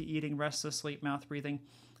snoring, picky eating, restless sleep, mouth breathing,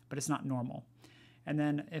 but it's not normal. And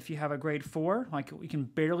then if you have a grade 4, like you can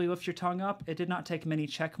barely lift your tongue up, it did not take many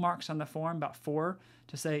check marks on the form, about 4,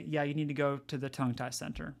 to say, yeah, you need to go to the tongue tie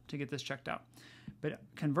center to get this checked out. But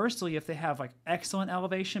conversely, if they have like excellent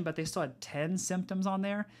elevation, but they still had 10 symptoms on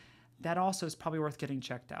there, that also is probably worth getting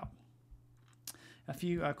checked out. A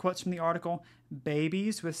few quotes from the article.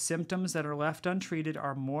 Babies with symptoms that are left untreated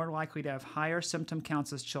are more likely to have higher symptom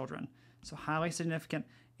counts as children, so highly significant,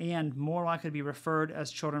 and more likely to be referred as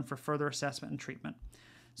children for further assessment and treatment.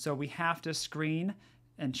 So we have to screen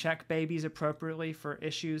and check babies appropriately for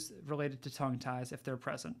issues related to tongue ties if they're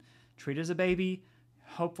present. Treat as a baby,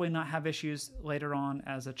 hopefully not have issues later on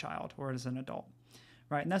as a child or as an adult.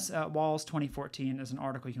 Right, and that's Walls 2014 is an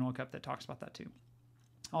article you can look up that talks about that too.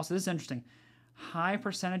 Also, this is interesting. High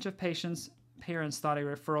percentage of parents thought a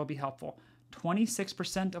referral would be helpful.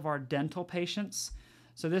 26% of our dental patients,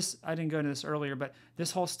 so this, I didn't go into this earlier, but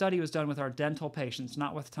this whole study was done with our dental patients,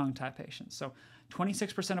 not with tongue tie patients. So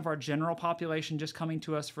 26% of our general population just coming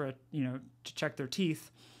to us for, to check their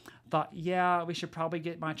teeth thought, yeah, we should probably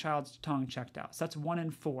get my child's tongue checked out. So that's 1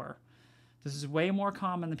 in 4. This is way more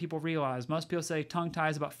common than people realize. Most people say tongue tie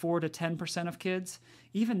is about 4 to 10% of kids.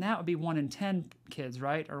 Even that would be 1 in 10 kids,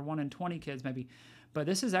 right? Or 1 in 20 kids maybe. But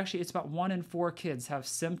this is actually, it's about 1 in 4 kids have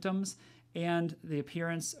symptoms and the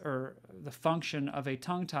appearance or the function of a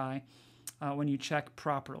tongue tie when you check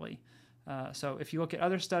properly. So if you look at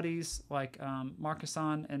other studies like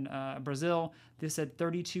Marquesson in Brazil, they said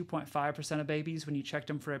 32.5% of babies, when you checked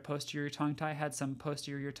them for a posterior tongue tie, had some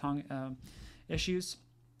posterior tongue issues,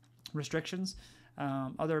 restrictions.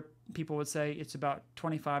 Other people would say it's about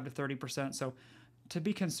 25 to 30%. So to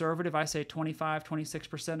be conservative, I say 25,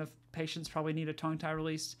 26% of patients probably need a tongue tie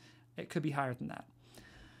released. It could be higher than that.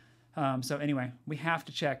 So anyway, we have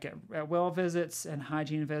to check at well visits and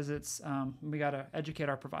hygiene visits. We got to educate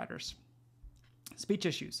our providers. Speech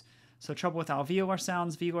issues. So trouble with alveolar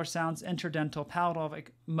sounds, interdental, palatal,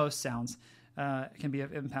 like most sounds can be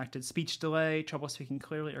impacted. Speech delay, trouble speaking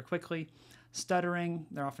clearly or quickly. Stuttering,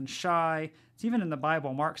 they're often shy. It's even in the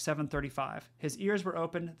Bible, Mark 7:35. His ears were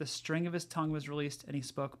opened, the string of his tongue was released, and he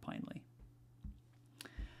spoke plainly.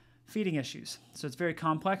 Feeding issues. So it's very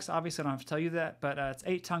complex. Obviously, I don't have to tell you that, but it's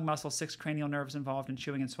 8 tongue muscles, 6 cranial nerves involved in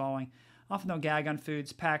chewing and swallowing. Often they'll gag on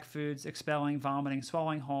foods, pack foods, expelling, vomiting,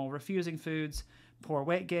 swallowing whole, refusing foods, poor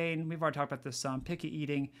weight gain. We've already talked about this, picky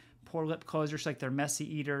eating, poor lip closures, like they're messy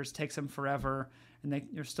eaters, takes them forever, and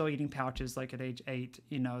they're still eating pouches like at age 8.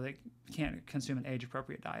 They can't consume an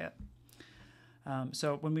age-appropriate diet.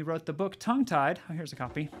 So when we wrote the book Tongue-Tied, here's a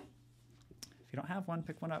copy. If you don't have one,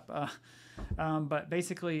 pick one up. But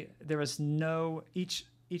basically, there was each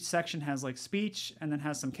section has like speech, and then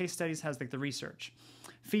has some case studies, has like the research.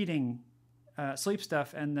 Feeding, sleep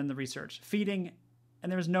stuff, and then the research. Feeding,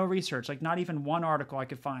 and there was no research, like not even one article I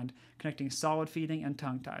could find connecting solid feeding and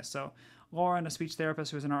tongue ties. So Lauren, a speech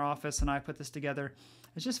therapist who was in our office, and I put this together.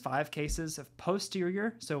 It's just 5 cases of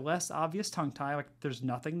posterior, so less obvious tongue tie, like there's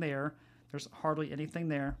nothing there. There's hardly anything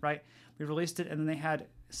there, right? We released it, and then they had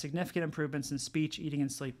significant improvements in speech, eating, and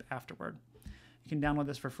sleep afterward. You can download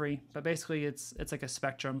this for free, but basically it's like a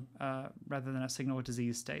spectrum rather than a signal of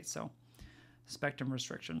disease state, so spectrum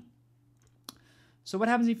restriction. So what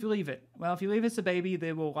happens if you leave it? Well, if you leave it as a baby,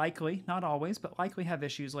 they will likely, not always, but likely have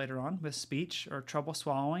issues later on with speech or trouble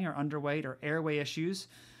swallowing or underweight or airway issues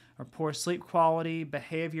or poor sleep quality,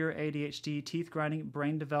 behavior, ADHD, teeth grinding,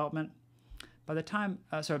 brain development. By the time,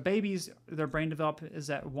 babies, their brain development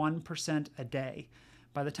is at 1% a day.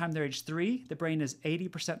 By the time they're age 3, the brain is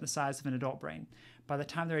 80% the size of an adult brain. By the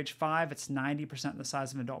time they're age 5, it's 90% the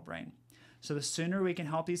size of an adult brain. So the sooner we can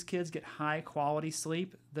help these kids get high quality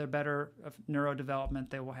sleep, the better of neurodevelopment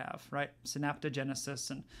they will have, right? Synaptogenesis,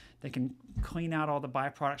 and they can clean out all the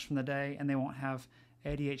byproducts from the day, and they won't have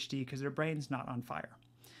ADHD because their brain's not on fire.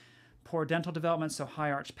 Poor dental development, so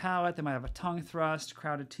high arched palate, they might have a tongue thrust,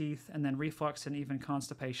 crowded teeth, and then reflux and even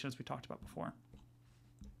constipation, as we talked about before.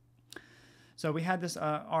 So we had this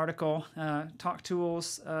article, Talk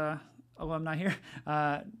Tools alumni here,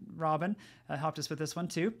 Robin, helped us with this one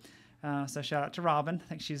too. So shout out to Robin. I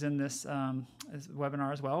think she's in this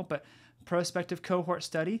webinar as well. But prospective cohort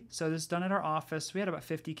study. So this is done at our office. We had about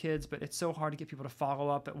 50 kids, but it's so hard to get people to follow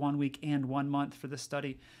up at 1 week and 1 month for this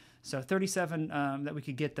study. So 37 that we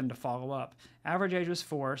could get them to follow up. Average age was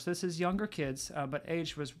 4. So this is younger kids, but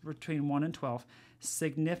age was between 1 and 12.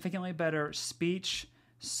 Significantly better speech,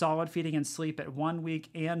 solid feeding, and sleep at 1 week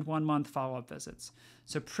and 1 month follow-up visits.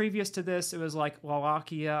 So previous to this, it was like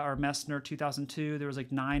Wallachia or Messner 2002. There was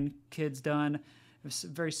like 9 kids done. It was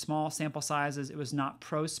very small sample sizes. It was not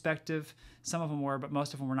prospective. Some of them were, but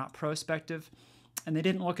most of them were not prospective. and they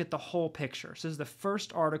didn't look at the whole picture. So this is the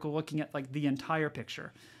first article looking at like the entire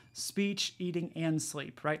picture: speech, eating, and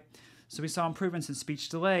sleep, right? So we saw improvements in speech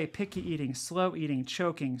delay, picky eating, slow eating,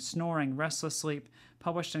 choking, snoring, restless sleep,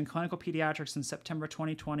 published in Clinical Pediatrics in September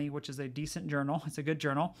 2020, which is a decent journal. It's a good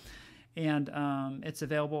journal. And it's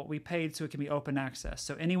available. We paid so it can be open access.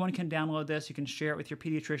 So anyone can download this. You can share it with your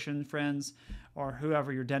pediatrician friends or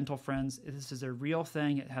whoever, your dental friends. This is a real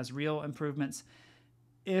thing. It has real improvements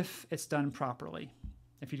if it's done properly.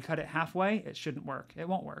 If you cut it halfway, it shouldn't work. It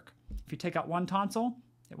won't work. If you take out one tonsil,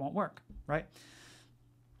 it won't work, right?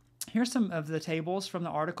 Here's some of the tables from the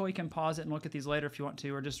article. You can pause it and look at these later if you want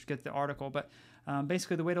to, or just get the article. But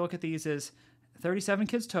basically the way to look at these is 37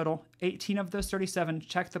 kids total. 18 of those 37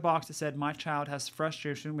 checked the box that said, my child has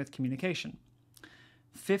frustration with communication.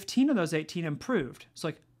 15 of those 18 improved. So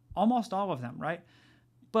like almost all of them, right?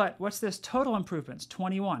 But what's this total improvements?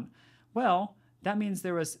 21. Well, that means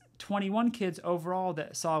there was 21 kids overall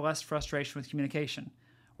that saw less frustration with communication,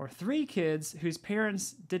 or 3 kids whose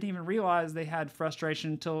parents didn't even realize they had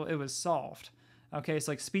frustration until it was solved. Okay, it's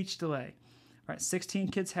like speech delay, right? 16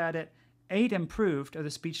 kids had it, 8 improved of the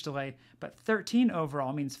speech delay, but 13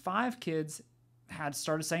 overall means 5 kids had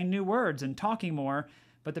started saying new words and talking more,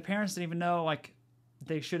 but the parents didn't even know like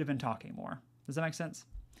they should have been talking more. Does that make sense?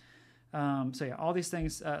 So yeah, all these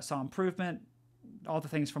things saw improvement, all the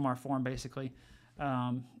things from our form basically.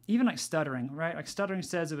 Even like stuttering, right? Like stuttering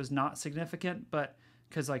says it was not significant, but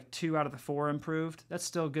because like 2 out of the 4 improved, that's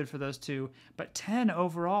still good for those 2. But 10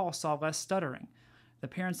 overall saw less stuttering. The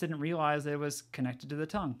parents didn't realize that it was connected to the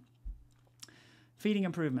tongue. Feeding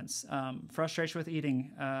improvements, frustration with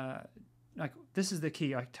eating, like this is the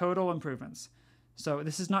key, like total improvements. So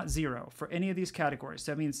this is not 0 for any of these categories.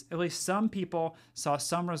 So that means at least some people saw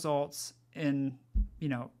some results in,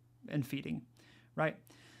 in feeding, right?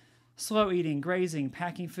 Slow eating, grazing,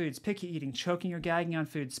 packing foods, picky eating, choking or gagging on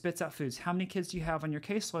food, spits out foods. How many kids do you have on your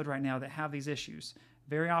caseload right now that have these issues?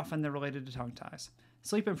 Very often they're related to tongue ties.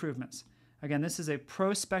 Sleep improvements. Again, this is a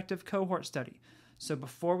prospective cohort study. So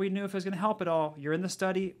before we knew if it was going to help at all, you're in the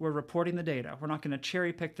study, we're reporting the data. We're not going to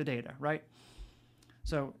cherry pick the data, right?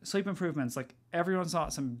 So sleep improvements, like everyone saw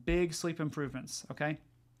some big sleep improvements, okay?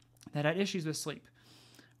 That had issues with sleep,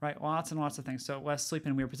 right? Lots and lots of things. So less sleep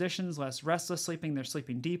in weird positions, less restless sleeping, they're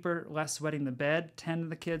sleeping deeper, less wetting the bed. 10 of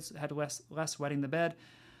the kids had less wetting the bed,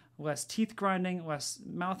 less teeth grinding, less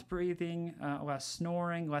mouth breathing, less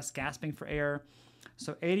snoring, less gasping for air.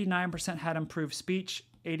 So 89% had improved speech,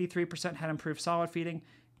 83% had improved solid feeding,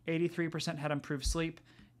 83% had improved sleep,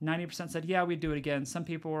 90% said, yeah, we'd do it again. Some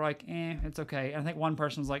people were like, it's okay. And I think one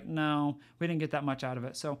person was like, no, we didn't get that much out of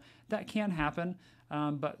it. So that can happen,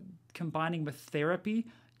 but combining with therapy,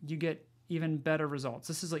 you get even better results.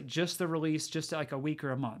 This is like just the release, just like a week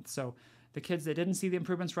or a month. So the kids that didn't see the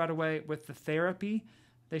improvements right away with the therapy,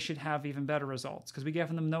 they should have even better results because we gave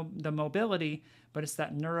them the mobility, but it's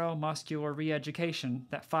that neuromuscular re-education,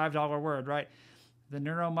 that $5 word, right? The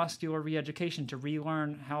neuromuscular re-education to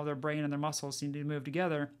relearn how their brain and their muscles need to move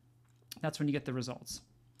together. That's when you get the results.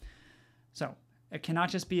 So it cannot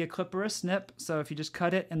just be a clip or a snip. So if you just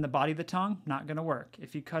cut it in the body of the tongue, not going to work.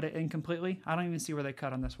 If you cut it incompletely, I don't even see where they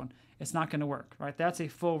cut on this one. It's not going to work, right? That's a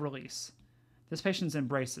full release. This patient's in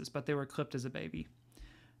braces, but they were clipped as a baby.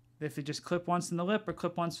 If you just clip once in the lip or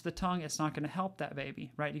clip once for the tongue, it's not going to help that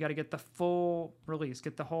baby, right? You got to get the full release,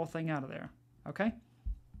 get the whole thing out of there, okay?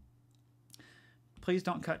 Please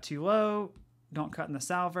don't cut too low. Don't cut in the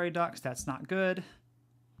salivary ducts. That's not good.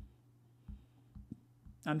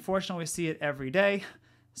 Unfortunately, we see it every day.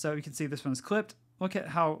 So you can see this one's clipped. Look at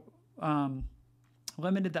how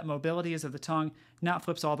limited that mobility is of the tongue. Now it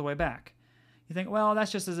flips all the way back. You think, well,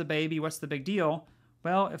 that's just as a baby. What's the big deal?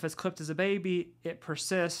 Well, if it's clipped as a baby, it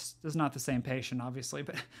persists. This is not the same patient, obviously,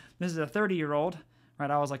 but this is a 30-year-old,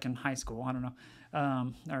 right? I was like in high school. I don't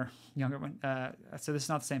know, or younger one. So this is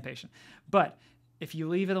not the same patient. But if you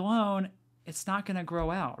leave it alone, it's not going to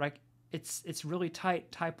grow out, right? It's really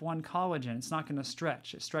tight type 1 collagen. It's not going to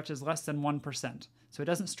stretch. It stretches less than 1%. So it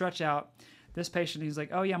doesn't stretch out. This patient, he's like,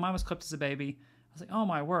 oh yeah, mine was clipped as a baby. I was like, oh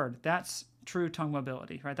my word, that's true tongue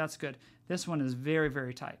mobility, right? That's good. This one is very,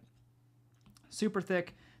 very tight. Super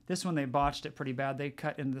thick. This one, they botched it pretty bad. They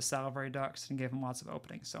cut into the salivary ducts and gave them lots of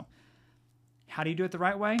openings. So how do you do it the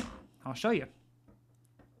right way? I'll show you.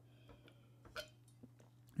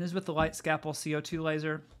 This is with the light scalpel CO2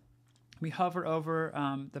 laser. We hover over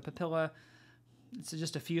the papilla. It's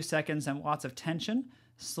just a few seconds and lots of tension.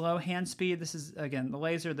 Slow hand speed. This is, again, the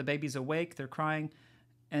laser. The baby's awake. They're crying.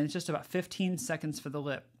 And it's just about 15 seconds for the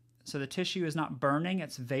lip. So the tissue is not burning.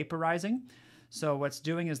 It's vaporizing. So what's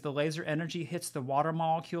doing is the laser energy hits the water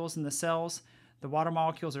molecules in the cells. The water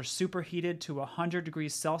molecules are superheated to 100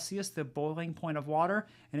 degrees Celsius, the boiling point of water,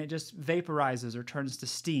 and it just vaporizes or turns to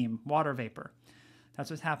steam, water vapor. That's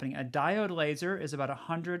what's happening. A diode laser is about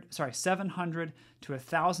 700 to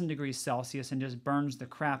 1,000 degrees Celsius and just burns the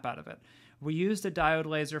crap out of it. We used a diode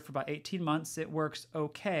laser for about 18 months. It works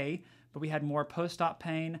okay, but we had more post-op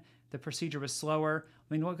pain. The procedure was slower.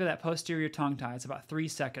 I mean, look at that posterior tongue tie. It's about 3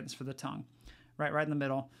 seconds for the tongue, right in the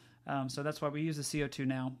middle. So that's why we use the CO2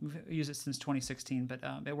 now. We've used it since 2016, but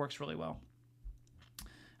it works really well.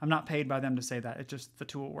 I'm not paid by them to say that. It just, the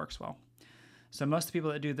tool works well. So most of the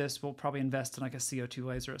people that do this will probably invest in like a CO2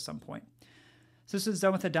 laser at some point. So this is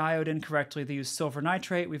done with a diode incorrectly. They use silver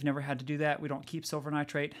nitrate. We've never had to do that. We don't keep silver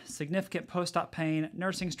nitrate. Significant post-op pain,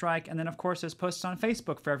 nursing strike, and then of course it's posted on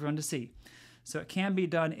Facebook for everyone to see. So it can be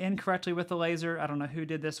done incorrectly with the laser. I don't know who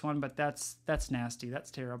did this one, but that's nasty. That's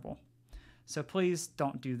terrible. So please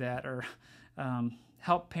don't do that, or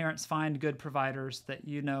help parents find good providers that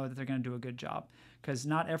you know that they're going to do a good job, because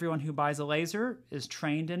not everyone who buys a laser is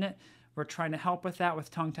trained in it. We're trying to help with that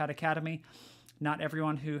with Tongue Tied Academy. Not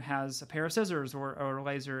everyone who has a pair of scissors or a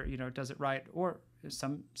laser, does it right, or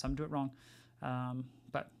some do it wrong.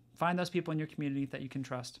 But find those people in your community that you can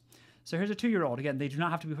trust. So here's a 2-year-old. Again, they do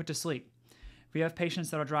not have to be put to sleep. We have patients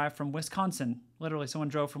that'll drive from Wisconsin. Literally, someone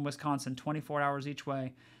drove from Wisconsin 24 hours each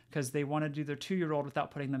way because they want to do their 2-year-old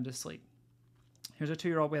without putting them to sleep. Here's a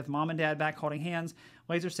 2-year-old with mom and dad back holding hands,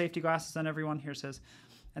 laser safety glasses on everyone. Here it says,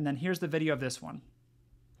 and then here's the video of this one.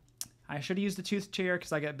 I should have used the tooth chair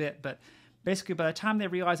because I got bit, but basically by the time they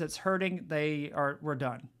realize it's hurting, we're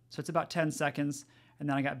done. So it's about 10 seconds, and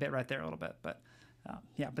then I got bit right there a little bit. But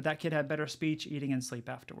but that kid had better speech, eating, and sleep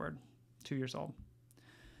afterward. 2 years old.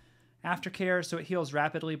 Aftercare, so it heals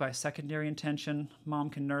rapidly by secondary intention. Mom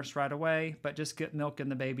can nurse right away, but just get milk in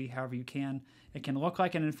the baby however you can. It can look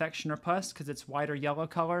like an infection or pus because it's white or yellow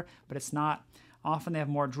color, but it's not. Often they have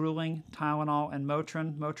more drooling, Tylenol, and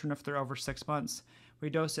Motrin if they're over 6 months. We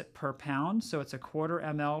dose it per pound, so it's 1/4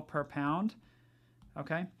 ml per pound.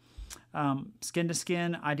 Okay. Skin to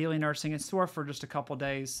skin, ideally nursing. It's sore for just a couple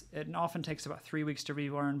days. It often takes about 3 weeks to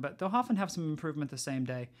relearn, but they'll often have some improvement the same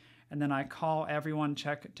day. And then I call everyone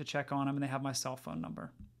to check on them, and they have my cell phone number.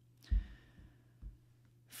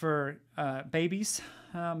 For babies,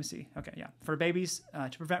 let me see. Okay, yeah. For babies,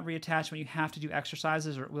 to prevent reattachment, you have to do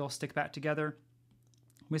exercises or it will stick back together.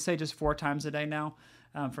 We say just 4 times a day now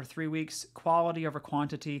for 3 weeks. Quality over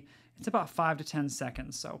quantity. It's about 5 to 10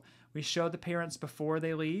 seconds. So we show the parents before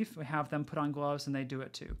they leave. We have them put on gloves, and they do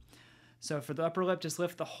it too. So for the upper lip, just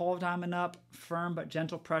lift the whole diamond up, firm but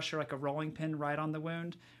gentle pressure like a rolling pin right on the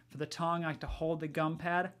wound. For the tongue, I like to hold the gum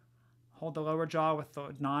pad, hold the lower jaw with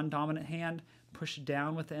the non-dominant hand, push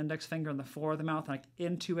down with the index finger on the floor of the mouth, like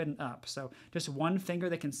into it and up. So just one finger,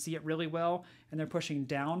 they can see it really well, and they're pushing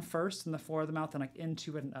down first in the floor of the mouth and like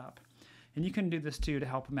into it and up. And you can do this too to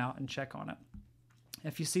help them out and check on it.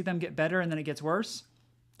 If you see them get better and then it gets worse,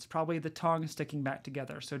 it's probably the tongue sticking back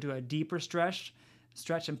together. So do a deeper stretch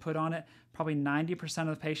and put on it. Probably 90%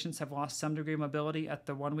 of the patients have lost some degree of mobility at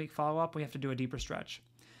the 1 week follow-up. We have to do a deeper stretch.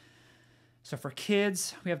 So for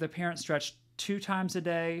kids, we have the parents stretch 2 times a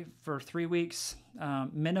day for 3 weeks,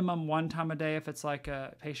 minimum 1 time a day if it's like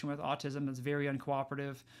a patient with autism that's very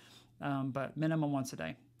uncooperative, but minimum once a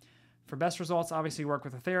day. For best results, obviously work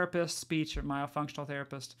with a therapist, speech or myofunctional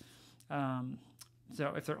therapist.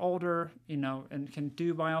 So if they're older, and can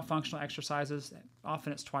do myofunctional exercises,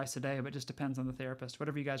 often it's twice a day, but it just depends on the therapist.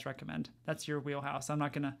 Whatever you guys recommend. That's your wheelhouse. I'm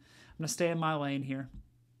gonna stay in my lane here.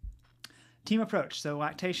 Team approach. So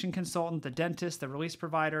lactation consultant, the dentist, the release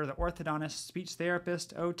provider, the orthodontist, speech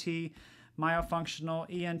therapist, OT, myofunctional,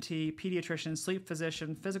 ENT, pediatrician, sleep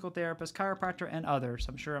physician, physical therapist, chiropractor, and others.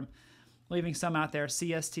 I'm sure I'm leaving some out there.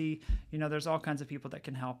 CST, there's all kinds of people that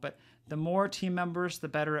can help. But the more team members, the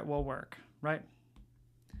better it will work, right?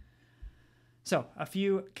 So a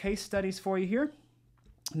few case studies for you here,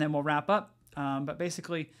 and then we'll wrap up. But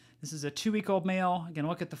basically, this is a 2-week-old male. Again,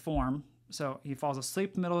 look at the form. So he falls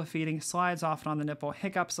asleep in the middle of feeding, slides off and on the nipple,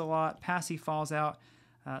 hiccups a lot, passy falls out,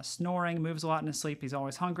 snoring, moves a lot in his sleep. He's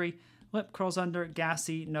always hungry. Lip curls under,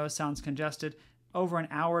 gassy, nose sounds congested. Over an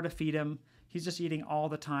hour to feed him. He's just eating all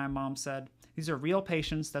the time, mom said. These are real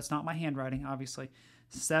patients. That's not my handwriting, obviously.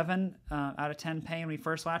 7 out of 10 pain when he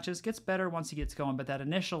first latches. Gets better once he gets going, but that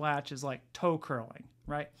initial latch is like toe curling,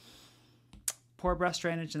 right? Poor breast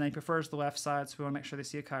drainage, and then he prefers the left side, so we want to make sure they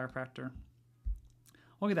see a chiropractor.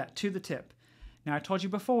 Look at that, to the tip. Now, I told you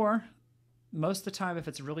before, most of the time if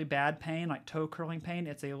it's really bad pain, like toe curling pain,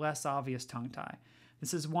 it's a less obvious tongue tie.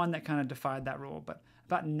 This is one that kind of defied that rule, but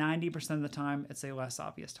about 90% of the time, it's a less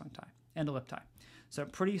obvious tongue tie and a lip tie. So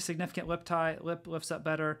pretty significant lip tie, lip lifts up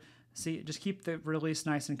better, See, just keep the release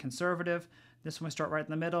nice and conservative. This one we start right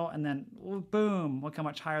in the middle, and then boom, look how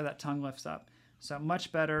much higher that tongue lifts up. So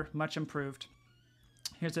much better, much improved.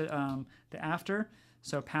 Here's the after.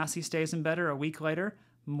 So Passy stays in better a week later.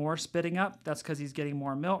 More spitting up. That's because he's getting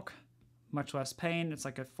more milk. Much less pain. It's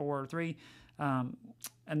like a 4 or 3. And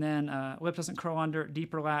then lip doesn't curl under,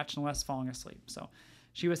 deeper latch, and less falling asleep. So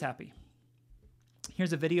she was happy.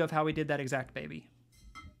 Here's a video of how we did that exact baby.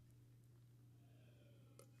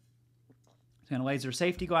 So going to laser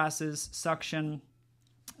safety glasses, suction.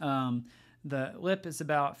 The lip is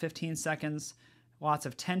about 15 seconds. Lots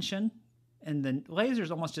of tension. And the laser is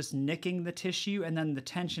almost just nicking the tissue, and then the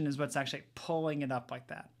tension is what's actually pulling it up like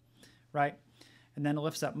that, right? And then it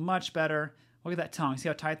lifts up much better. Look at that tongue. See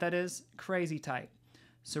how tight that is? Crazy tight.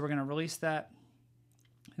 So we're going to release that.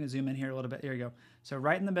 I'm going to zoom in here a little bit. Here you go. So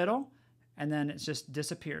right in the middle, and then it just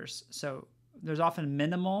disappears. So there's often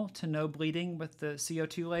minimal to no bleeding with the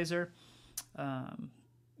CO2 laser. We're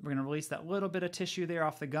going to release that little bit of tissue there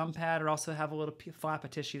off the gum pad, or also have a little flap of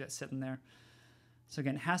tissue that's sitting there. So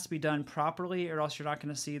again, it has to be done properly, or else you're not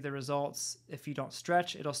going to see the results. If you don't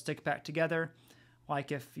stretch, it'll stick back together.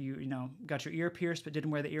 Like if you got your ear pierced but didn't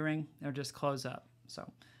wear the earring, it'll just close up. So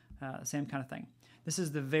same kind of thing. This is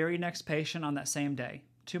the very next patient on that same day.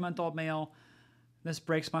 2-month-old male. This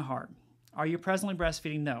breaks my heart. Are you presently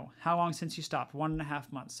breastfeeding? No. How long since you stopped?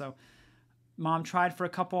 1.5 months. So mom tried for a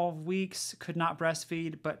couple of weeks, could not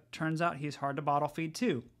breastfeed, but turns out he's hard to bottle feed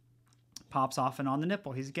too. Pops off and on the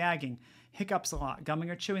nipple. He's gagging. Hiccups a lot. Gumming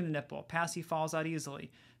or chewing the nipple. Passy falls out easily.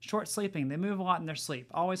 Short sleeping. They move a lot in their sleep.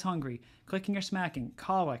 Always hungry. Clicking or smacking.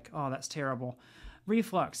 Colic. Oh, that's terrible.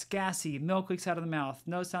 Reflux. Gassy. Milk leaks out of the mouth.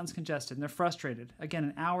 Nose sounds congested. And they're frustrated. Again,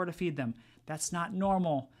 an hour to feed them. That's not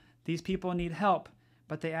normal. These people need help.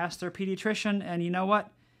 But they asked their pediatrician, and you know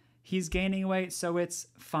what? He's gaining weight, so it's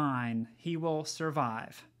fine. He will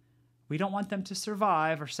survive. We don't want them to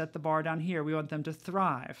survive or set the bar down here. We want them to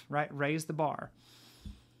thrive, right? Raise the bar.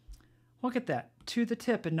 Look at that. To the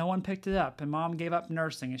tip, and no one picked it up. And mom gave up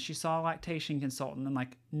nursing, and she saw a lactation consultant, and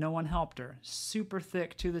no one helped her. Super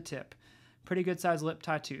thick to the tip. Pretty good size lip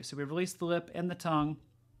tie too. So we released the lip and the tongue.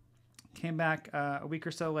 Came back a week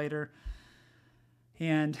or so later.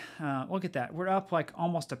 And look at that. We're up like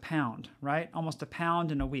almost a pound, right? Almost a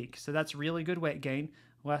pound in a week. So that's really good weight gain.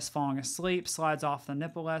 Less falling asleep, slides off the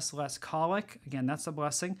nipple less colic. Again, that's a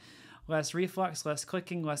blessing. Less reflux, less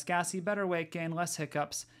clicking, less gassy, better weight gain, less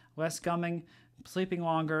hiccups, less gumming, sleeping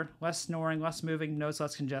longer, less snoring, less moving, nose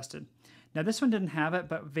less congested. Now this one didn't have it,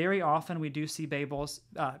 but very often we do see babies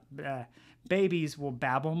will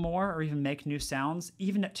babble more or even make new sounds,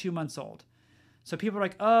 even at 2 months old. So people are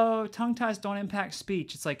like, oh, tongue ties don't impact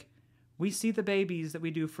speech. It's like, we see the babies that we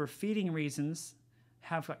do for feeding reasons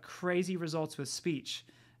have crazy results with speech.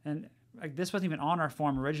 And this wasn't even on our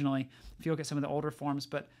form originally, if you look at some of the older forms,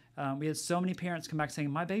 but we had so many parents come back saying,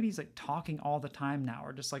 my baby's talking all the time now,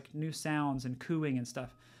 or just new sounds and cooing and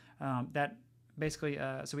stuff. That basically,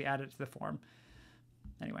 so we added it to the form.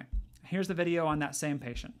 Anyway, here's the video on that same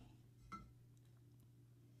patient.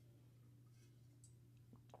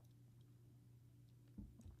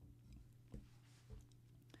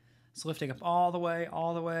 So lifting up all the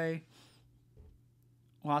way,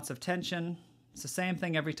 lots of tension. It's the same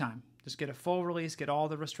thing every time. Just get a full release, get all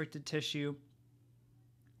the restricted tissue.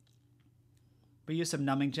 We use some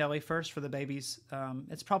numbing jelly first for the babies.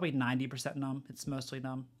 It's probably 90% numb. It's mostly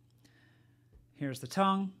numb. Here's the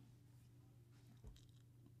tongue.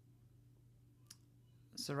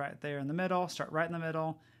 So right there in the middle, start right in the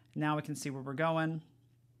middle. Now we can see where we're going.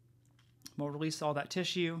 We'll release all that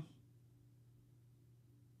tissue.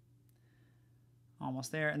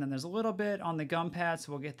 Almost there. And then there's a little bit on the gum pad,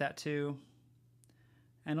 so we'll get that too.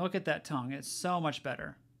 And look at that tongue. It's so much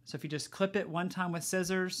better. So if you just clip it one time with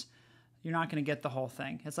scissors, you're not going to get the whole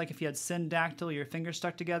thing. It's like if you had syndactyl, your fingers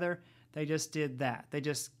stuck together, they just did that. They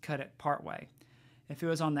just cut it part way. If it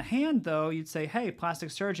was on the hand, though, you'd say, hey,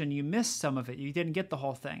 plastic surgeon, you missed some of it. You didn't get the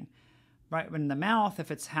whole thing. Right? But in the mouth,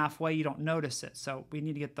 if it's halfway, you don't notice it. So we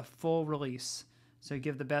need to get the full release. So you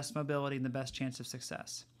give the best mobility and the best chance of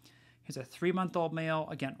success. Here's a 3-month-old male.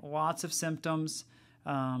 Again, lots of symptoms,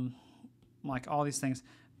 like all these things.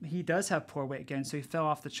 He does have poor weight gain, so he fell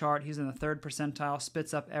off the chart. He's in the 3rd percentile,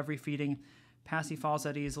 spits up every feeding. Passy falls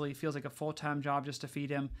out easily. Feels like a full-time job just to feed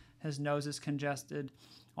him. His nose is congested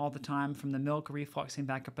all the time from the milk refluxing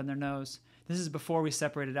back up in their nose. This is before we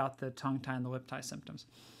separated out the tongue tie and the lip tie symptoms.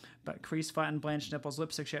 But crease, flattened, blanched nipples,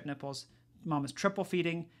 lipstick-shaped nipples. Mom is triple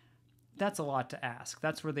feeding. That's a lot to ask.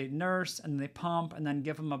 That's where they nurse and they pump and then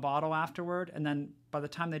give them a bottle afterward. And then by the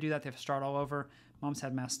time they do that, they have to start all over. Mom's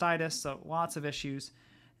had mastitis, so lots of issues.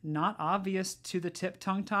 not obvious to the tip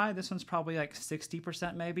tongue tie. This one's probably like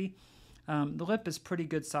 60% maybe. The lip is pretty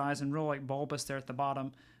good size and real like bulbous there at the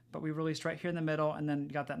bottom, but we released right here in the middle and then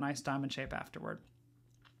got that nice diamond shape afterward.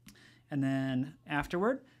 And then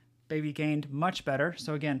afterward, baby gained much better.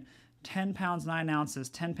 So again, 10 pounds, 9 ounces,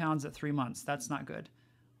 10 pounds at 3 months. That's not good.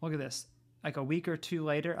 Look at this. Like a week or two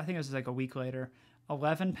later, I think it was like a week later,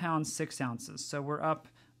 11 pounds, 6 ounces. So we're up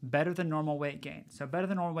better than normal weight gain. So better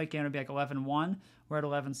than normal weight gain would be like 11.1. We're at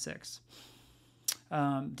 11.6.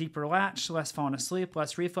 Deeper latch, less falling asleep,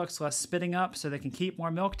 less reflux, less spitting up so they can keep more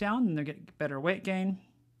milk down and they get better weight gain.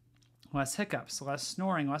 Less hiccups, less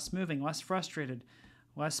snoring, less moving, less frustrated,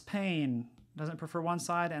 less pain, doesn't prefer one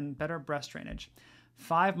side, and better breast drainage.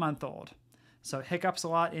 5-month-old. So hiccups a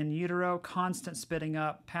lot in utero, constant spitting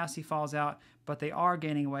up, passy falls out, but they are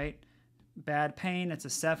gaining weight. Bad pain, it's a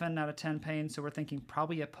 7 out of 10 pain, so we're thinking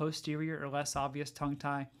probably a posterior or less obvious tongue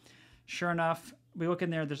tie. Sure enough, we look in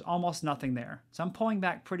there, there's almost nothing there. So I'm pulling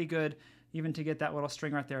back pretty good even to get that little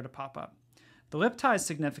string right there to pop up. The lip tie is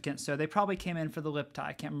significant, so they probably came in for the lip tie.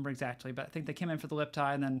 I can't remember exactly, but I think they came in for the lip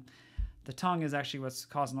tie, and then the tongue is actually what's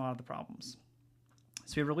causing a lot of the problems.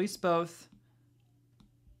 So we released both.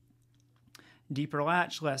 Deeper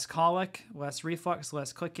latch, less colic, less reflux,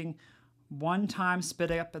 less clicking. 1 time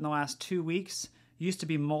spit up in the last 2 weeks. Used to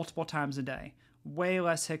be multiple times a day. Way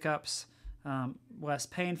less hiccups, less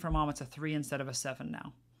pain for mom. It's a 3 instead of a 7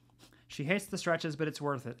 now. She hates the stretches, but it's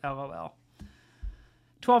worth it. LOL.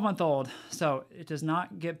 12-month-old. So it does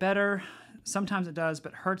not get better. Sometimes it does,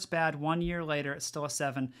 but hurts bad. 1 year later, it's still a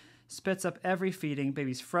 7. Spits up every feeding.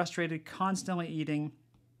 Baby's frustrated, constantly eating.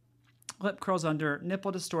 Lip curls under,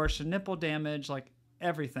 nipple distortion, nipple damage, like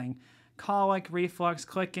everything. Colic, reflux,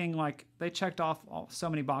 clicking, like they checked off so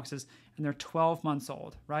many boxes, and they're 12 months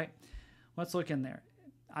old, right? Let's look in there.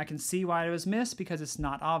 I can see why it was missed because it's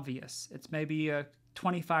not obvious. It's maybe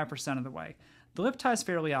 25% of the way. The lip tie is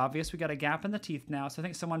fairly obvious. We got a gap in the teeth now, so I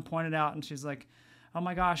think someone pointed out, and she's like, oh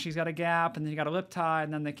my gosh, she's got a gap, and then you got a lip tie,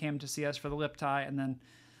 and then they came to see us for the lip tie, and then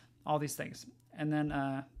all these things. And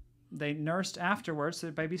then they nursed afterwards, so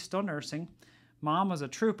the baby's still nursing. Mom was a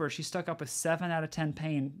trooper. She stuck up with 7 out of 10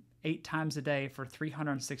 pain 8 times a day for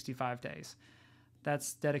 365 days.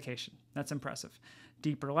 That's dedication. That's impressive.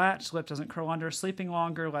 Deeper latch, lip doesn't curl under, sleeping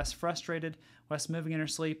longer, less frustrated, less moving in her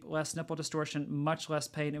sleep, less nipple distortion, much less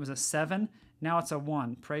pain. It was a 7. Now it's a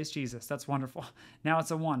 1. Praise Jesus. That's wonderful. Now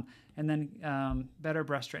it's a 1. And then better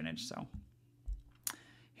breast drainage. So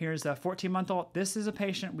here's a 14-month-old. This is a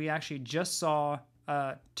patient we actually just saw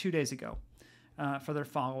 2 days ago for their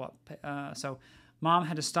follow-up. So mom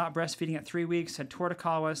had to stop breastfeeding at 3 weeks, had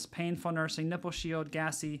torticollis, painful nursing, nipple shield,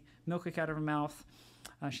 gassy, milk leak out of her mouth.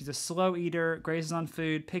 She's a slow eater, grazes on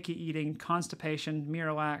food, picky eating, constipation,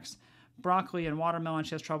 Miralax, broccoli and watermelon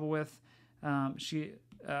she has trouble with. She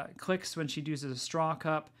clicks when she uses a straw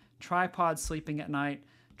cup, tripod sleeping at night,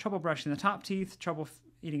 trouble brushing the top teeth, trouble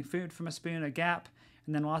eating food from a spoon, a gap,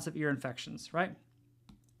 and then lots of ear infections, right?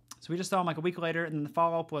 So we just saw them like a week later, and then the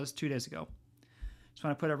follow-up was 2 days ago. Just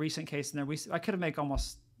want to put a recent case in there. I could have made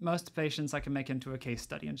almost most patients I can make into a case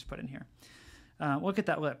study and just put in here. Look at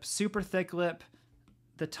that lip. Super thick lip.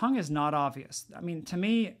 The tongue is not obvious. I mean, to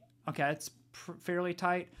me, okay, it's fairly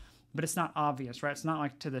tight, but it's not obvious, right? It's not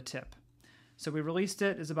like to the tip. So we released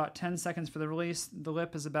it. It's about 10 seconds for the release. The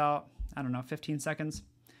lip is about, 15 seconds.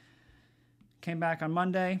 Came back on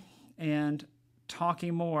Monday and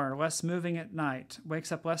talking more, less moving at night,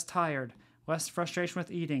 wakes up less tired, less frustration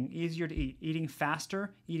with eating, easier to eat, eating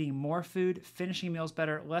faster, eating more food, finishing meals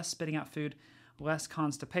better, less spitting out food, less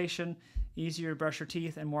constipation, easier to brush your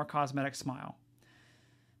teeth, and more cosmetic smile.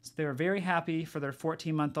 So they were very happy for their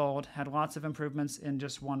 14-month-old, had lots of improvements in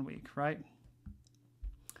just 1 week, right?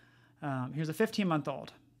 Here's a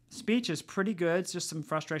 15-month-old. Speech is pretty good. It's just some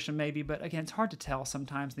frustration maybe, but again, it's hard to tell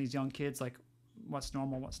sometimes in these young kids, like what's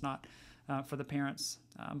normal, what's not for the parents.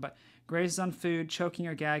 But grazes on food, choking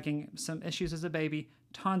or gagging, some issues as a baby,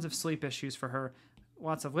 tons of sleep issues for her,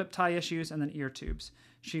 lots of lip tie issues, and then ear tubes.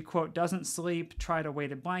 She, quote, doesn't sleep, tried a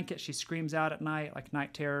weighted blanket. She screams out at night, like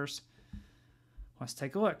night terrors. Let's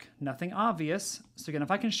take a look. Nothing obvious. So again,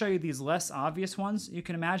 if I can show you these less obvious ones, you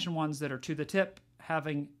can imagine ones that are to the tip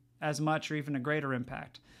having as much or even a greater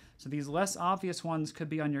impact. So these less obvious ones could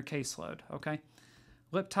be on your caseload, okay?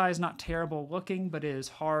 Lip tie is not terrible looking, but it is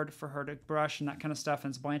hard for her to brush and that kind of stuff,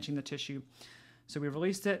 and it's blanching the tissue. So we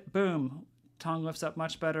released it, boom, tongue lifts up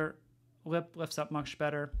much better, lip lifts up much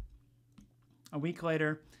better. A week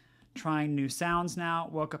later, trying new sounds now,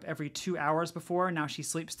 woke up every 2 hours before, now she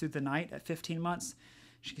sleeps through the night at 15 months.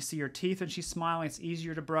 She can see her teeth when she's smiling, it's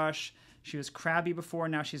easier to brush. She was crabby before,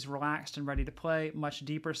 now she's relaxed and ready to play, much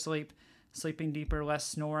deeper sleep. sleeping deeper, less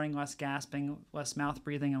snoring, less gasping, less mouth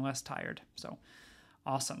breathing, and less tired. So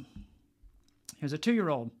awesome. Here's a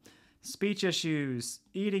 2-year-old. Speech issues,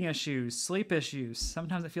 eating issues, sleep issues.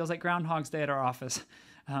 Sometimes it feels like Groundhog's Day at our office.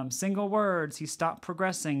 Single words, he stopped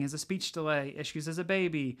progressing, has a speech delay, issues as a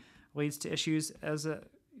baby, leads to issues as a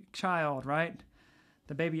child, right?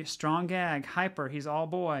 The baby is strong gag, hyper, he's all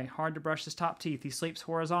boy, hard to brush his top teeth, he sleeps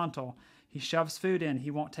horizontal, he shoves food in,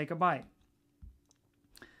 he won't take a bite.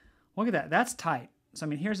 Look at that, that's tight. So,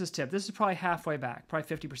 here's his tip. This is probably halfway back,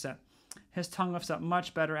 probably 50%. His tongue lifts up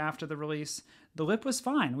much better after the release. The lip was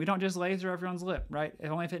fine. We don't just laser everyone's lip, right?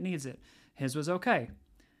 Only if it needs it. His was okay.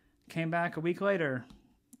 Came back a week later.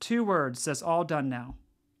 2 words, says all done now.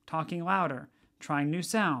 Talking louder, trying new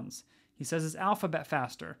sounds. He says his alphabet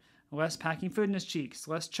faster. Less packing food in his cheeks,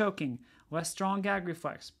 less choking, less strong gag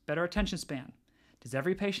reflex, better attention span. Does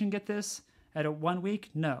every patient get this at 1 week?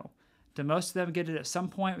 No. Do most of them get it at some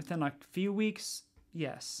point within a few weeks?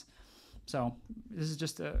 Yes. So this is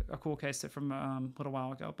just a cool case from a little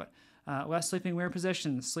while ago. But less sleeping weird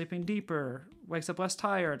positions, sleeping deeper, wakes up less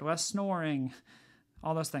tired, less snoring,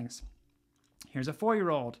 all those things. Here's a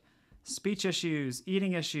 4-year-old. Speech issues,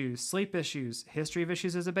 eating issues, sleep issues, history of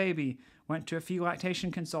issues as a baby, went to a few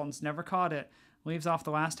lactation consultants, never caught it, leaves off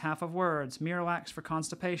the last half of words, Miralax for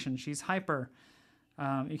constipation, she's hyper.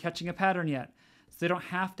 You catching a pattern yet? So they don't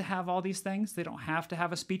have to have all these things. They don't have to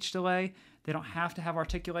have a speech delay. They don't have to have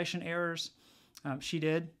articulation errors. She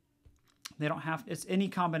did. They don't have, it's any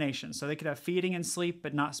combination. So they could have feeding and sleep,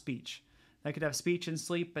 but not speech. They could have speech and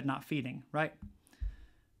sleep, but not feeding, right?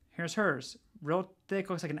 Here's hers. Real thick,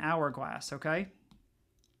 looks like an hourglass, okay?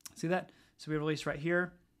 See that? So we release right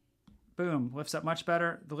here. Boom, lifts up much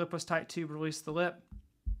better. The lip was tight too, release the lip.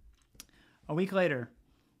 A week later,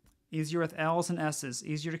 easier with L's and S's,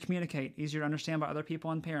 easier to communicate, easier to understand by other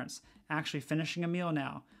people and parents. Actually finishing a meal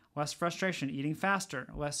now. Less frustration, eating faster,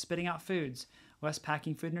 less spitting out foods, less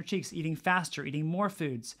packing food in her cheeks, eating faster, eating more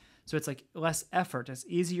foods. So it's like less effort, it's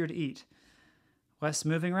easier to eat. Less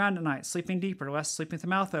moving around at night, sleeping deeper, less sleeping with the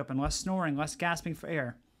mouth open, less snoring, less gasping for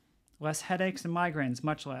air. Less headaches and migraines,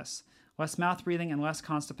 much less. Less mouth breathing and less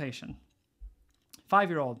constipation.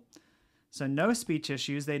 5-year-old. So no speech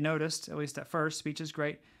issues, they noticed, at least at first, speech is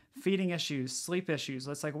great. Feeding issues, sleep issues,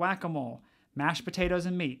 it's like whack-a-mole. Mashed potatoes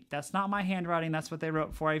and meat. That's not my handwriting, that's what they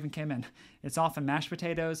wrote before I even came in. It's often mashed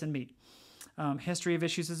potatoes and meat. History of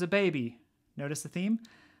issues as a baby. Notice the theme?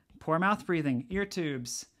 Poor mouth breathing, ear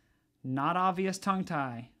tubes, not obvious tongue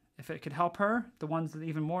tie. If it could help her, the ones that are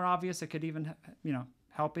even more obvious, it could even,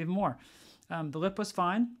 help even more. The lip was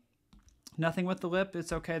fine. Nothing with the lip,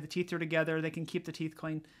 it's okay. The teeth are together, they can keep the teeth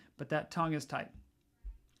clean, but that tongue is tight.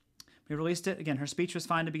 We released it. Again, her speech was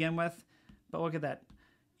fine to begin with, but look at that.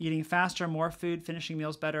 Eating faster, more food, finishing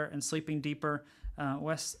meals better, and sleeping deeper,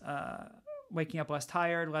 less waking up less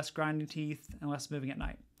tired, less grinding teeth, and less moving at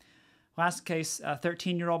night. Last case,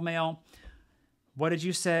 13-year-old male. What did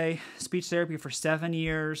you say? Speech therapy for 7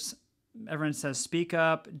 years. Everyone says speak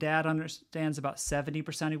up. Dad understands about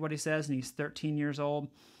 70% of what he says, and he's 13 years old.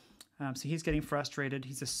 So he's getting frustrated.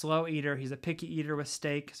 He's a slow eater. He's a picky eater with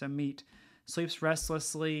steak, so meat. Sleeps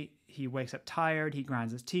restlessly. He wakes up tired. He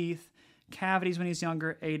grinds his teeth. Cavities when he's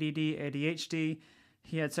younger. ADD, ADHD.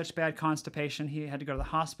 He had such bad constipation, he had to go to the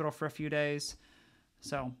hospital for a few days.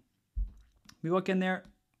 So we look in there.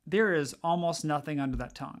 There is almost nothing under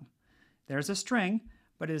that tongue. There's a string,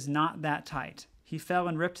 but it is not that tight. He fell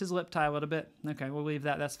and ripped his lip tie a little bit. Okay, we'll leave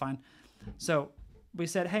that. That's fine. So we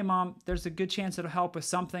said, hey, Mom, there's a good chance it'll help with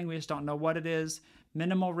something. We just don't know what it is.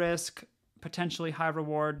 Minimal risk, potentially high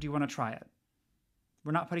reward. Do you want to try it?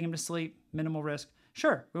 We're not putting him to sleep. Minimal risk.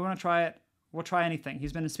 Sure, we want to try it. We'll try anything.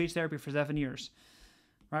 He's been in speech therapy for 7 years.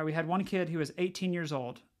 Right? We had one kid who was 18 years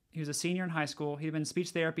old. He was a senior in high school. He'd been in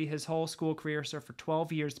speech therapy his whole school career, so for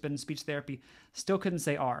 12 years, been in speech therapy. Still couldn't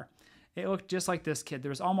say R. It looked just like this kid. There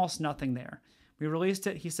was almost nothing there. We released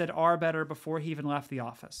it. He said R better before he even left the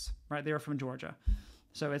office. Right? They were from Georgia.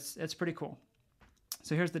 So it's pretty cool.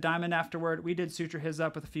 So here's the diamond afterward. We did suture his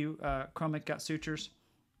up with a few chromic gut sutures.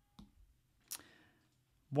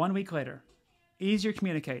 1 week later, easier to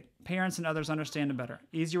communicate. Parents and others understand him better.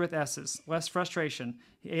 Easier with S's. Less frustration.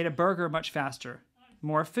 He ate a burger much faster.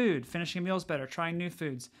 More food. Finishing meals better. Trying new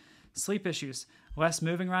foods. Sleep issues. Less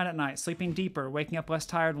moving around at night. Sleeping deeper. Waking up less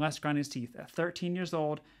tired and less grinding his teeth. At 13 years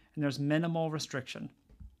old, and there's minimal restriction.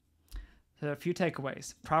 So a few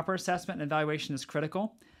takeaways. Proper assessment and evaluation is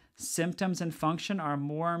critical. Symptoms and function are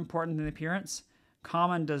more important than appearance.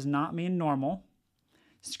 Common does not mean normal.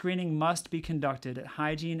 Screening must be conducted at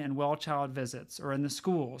hygiene and well child visits or in the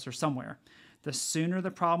schools or somewhere. The sooner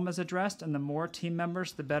the problem is addressed and the more team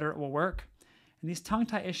members, the better it will work. And these tongue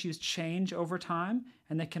tie issues change over time,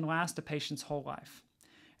 and they can last a patient's whole life.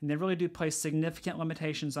 And they really do place significant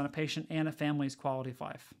limitations on a patient and a family's quality of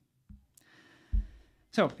life.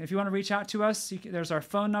 So if you want to reach out to us, there's our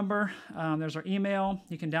phone number, there's our email.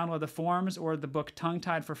 You can download the forms or the book Tongue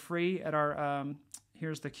Tied for free at our,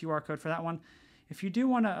 here's the QR code for that one. If you do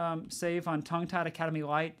want to save on Tongue Tied Academy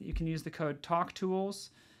Lite, you can use the code TALKTOOLS.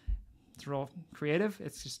 It's real creative.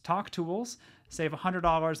 It's just TALKTOOLS. Save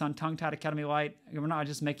 $100 on Tongue Tied Academy Lite. We're not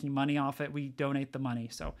just making money off it. We donate the money.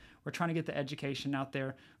 So we're trying to get the education out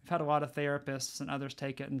there. We've had a lot of therapists and others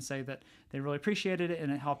take it and say that they really appreciated it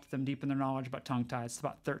and it helped them deepen their knowledge about tongue ties. It's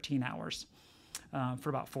about 13 hours for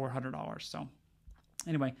about $400. So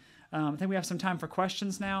anyway, I think we have some time for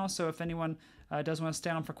questions now. So if anyone does want to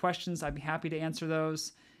stay on for questions, I'd be happy to answer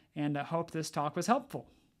those, and I hope this talk was helpful.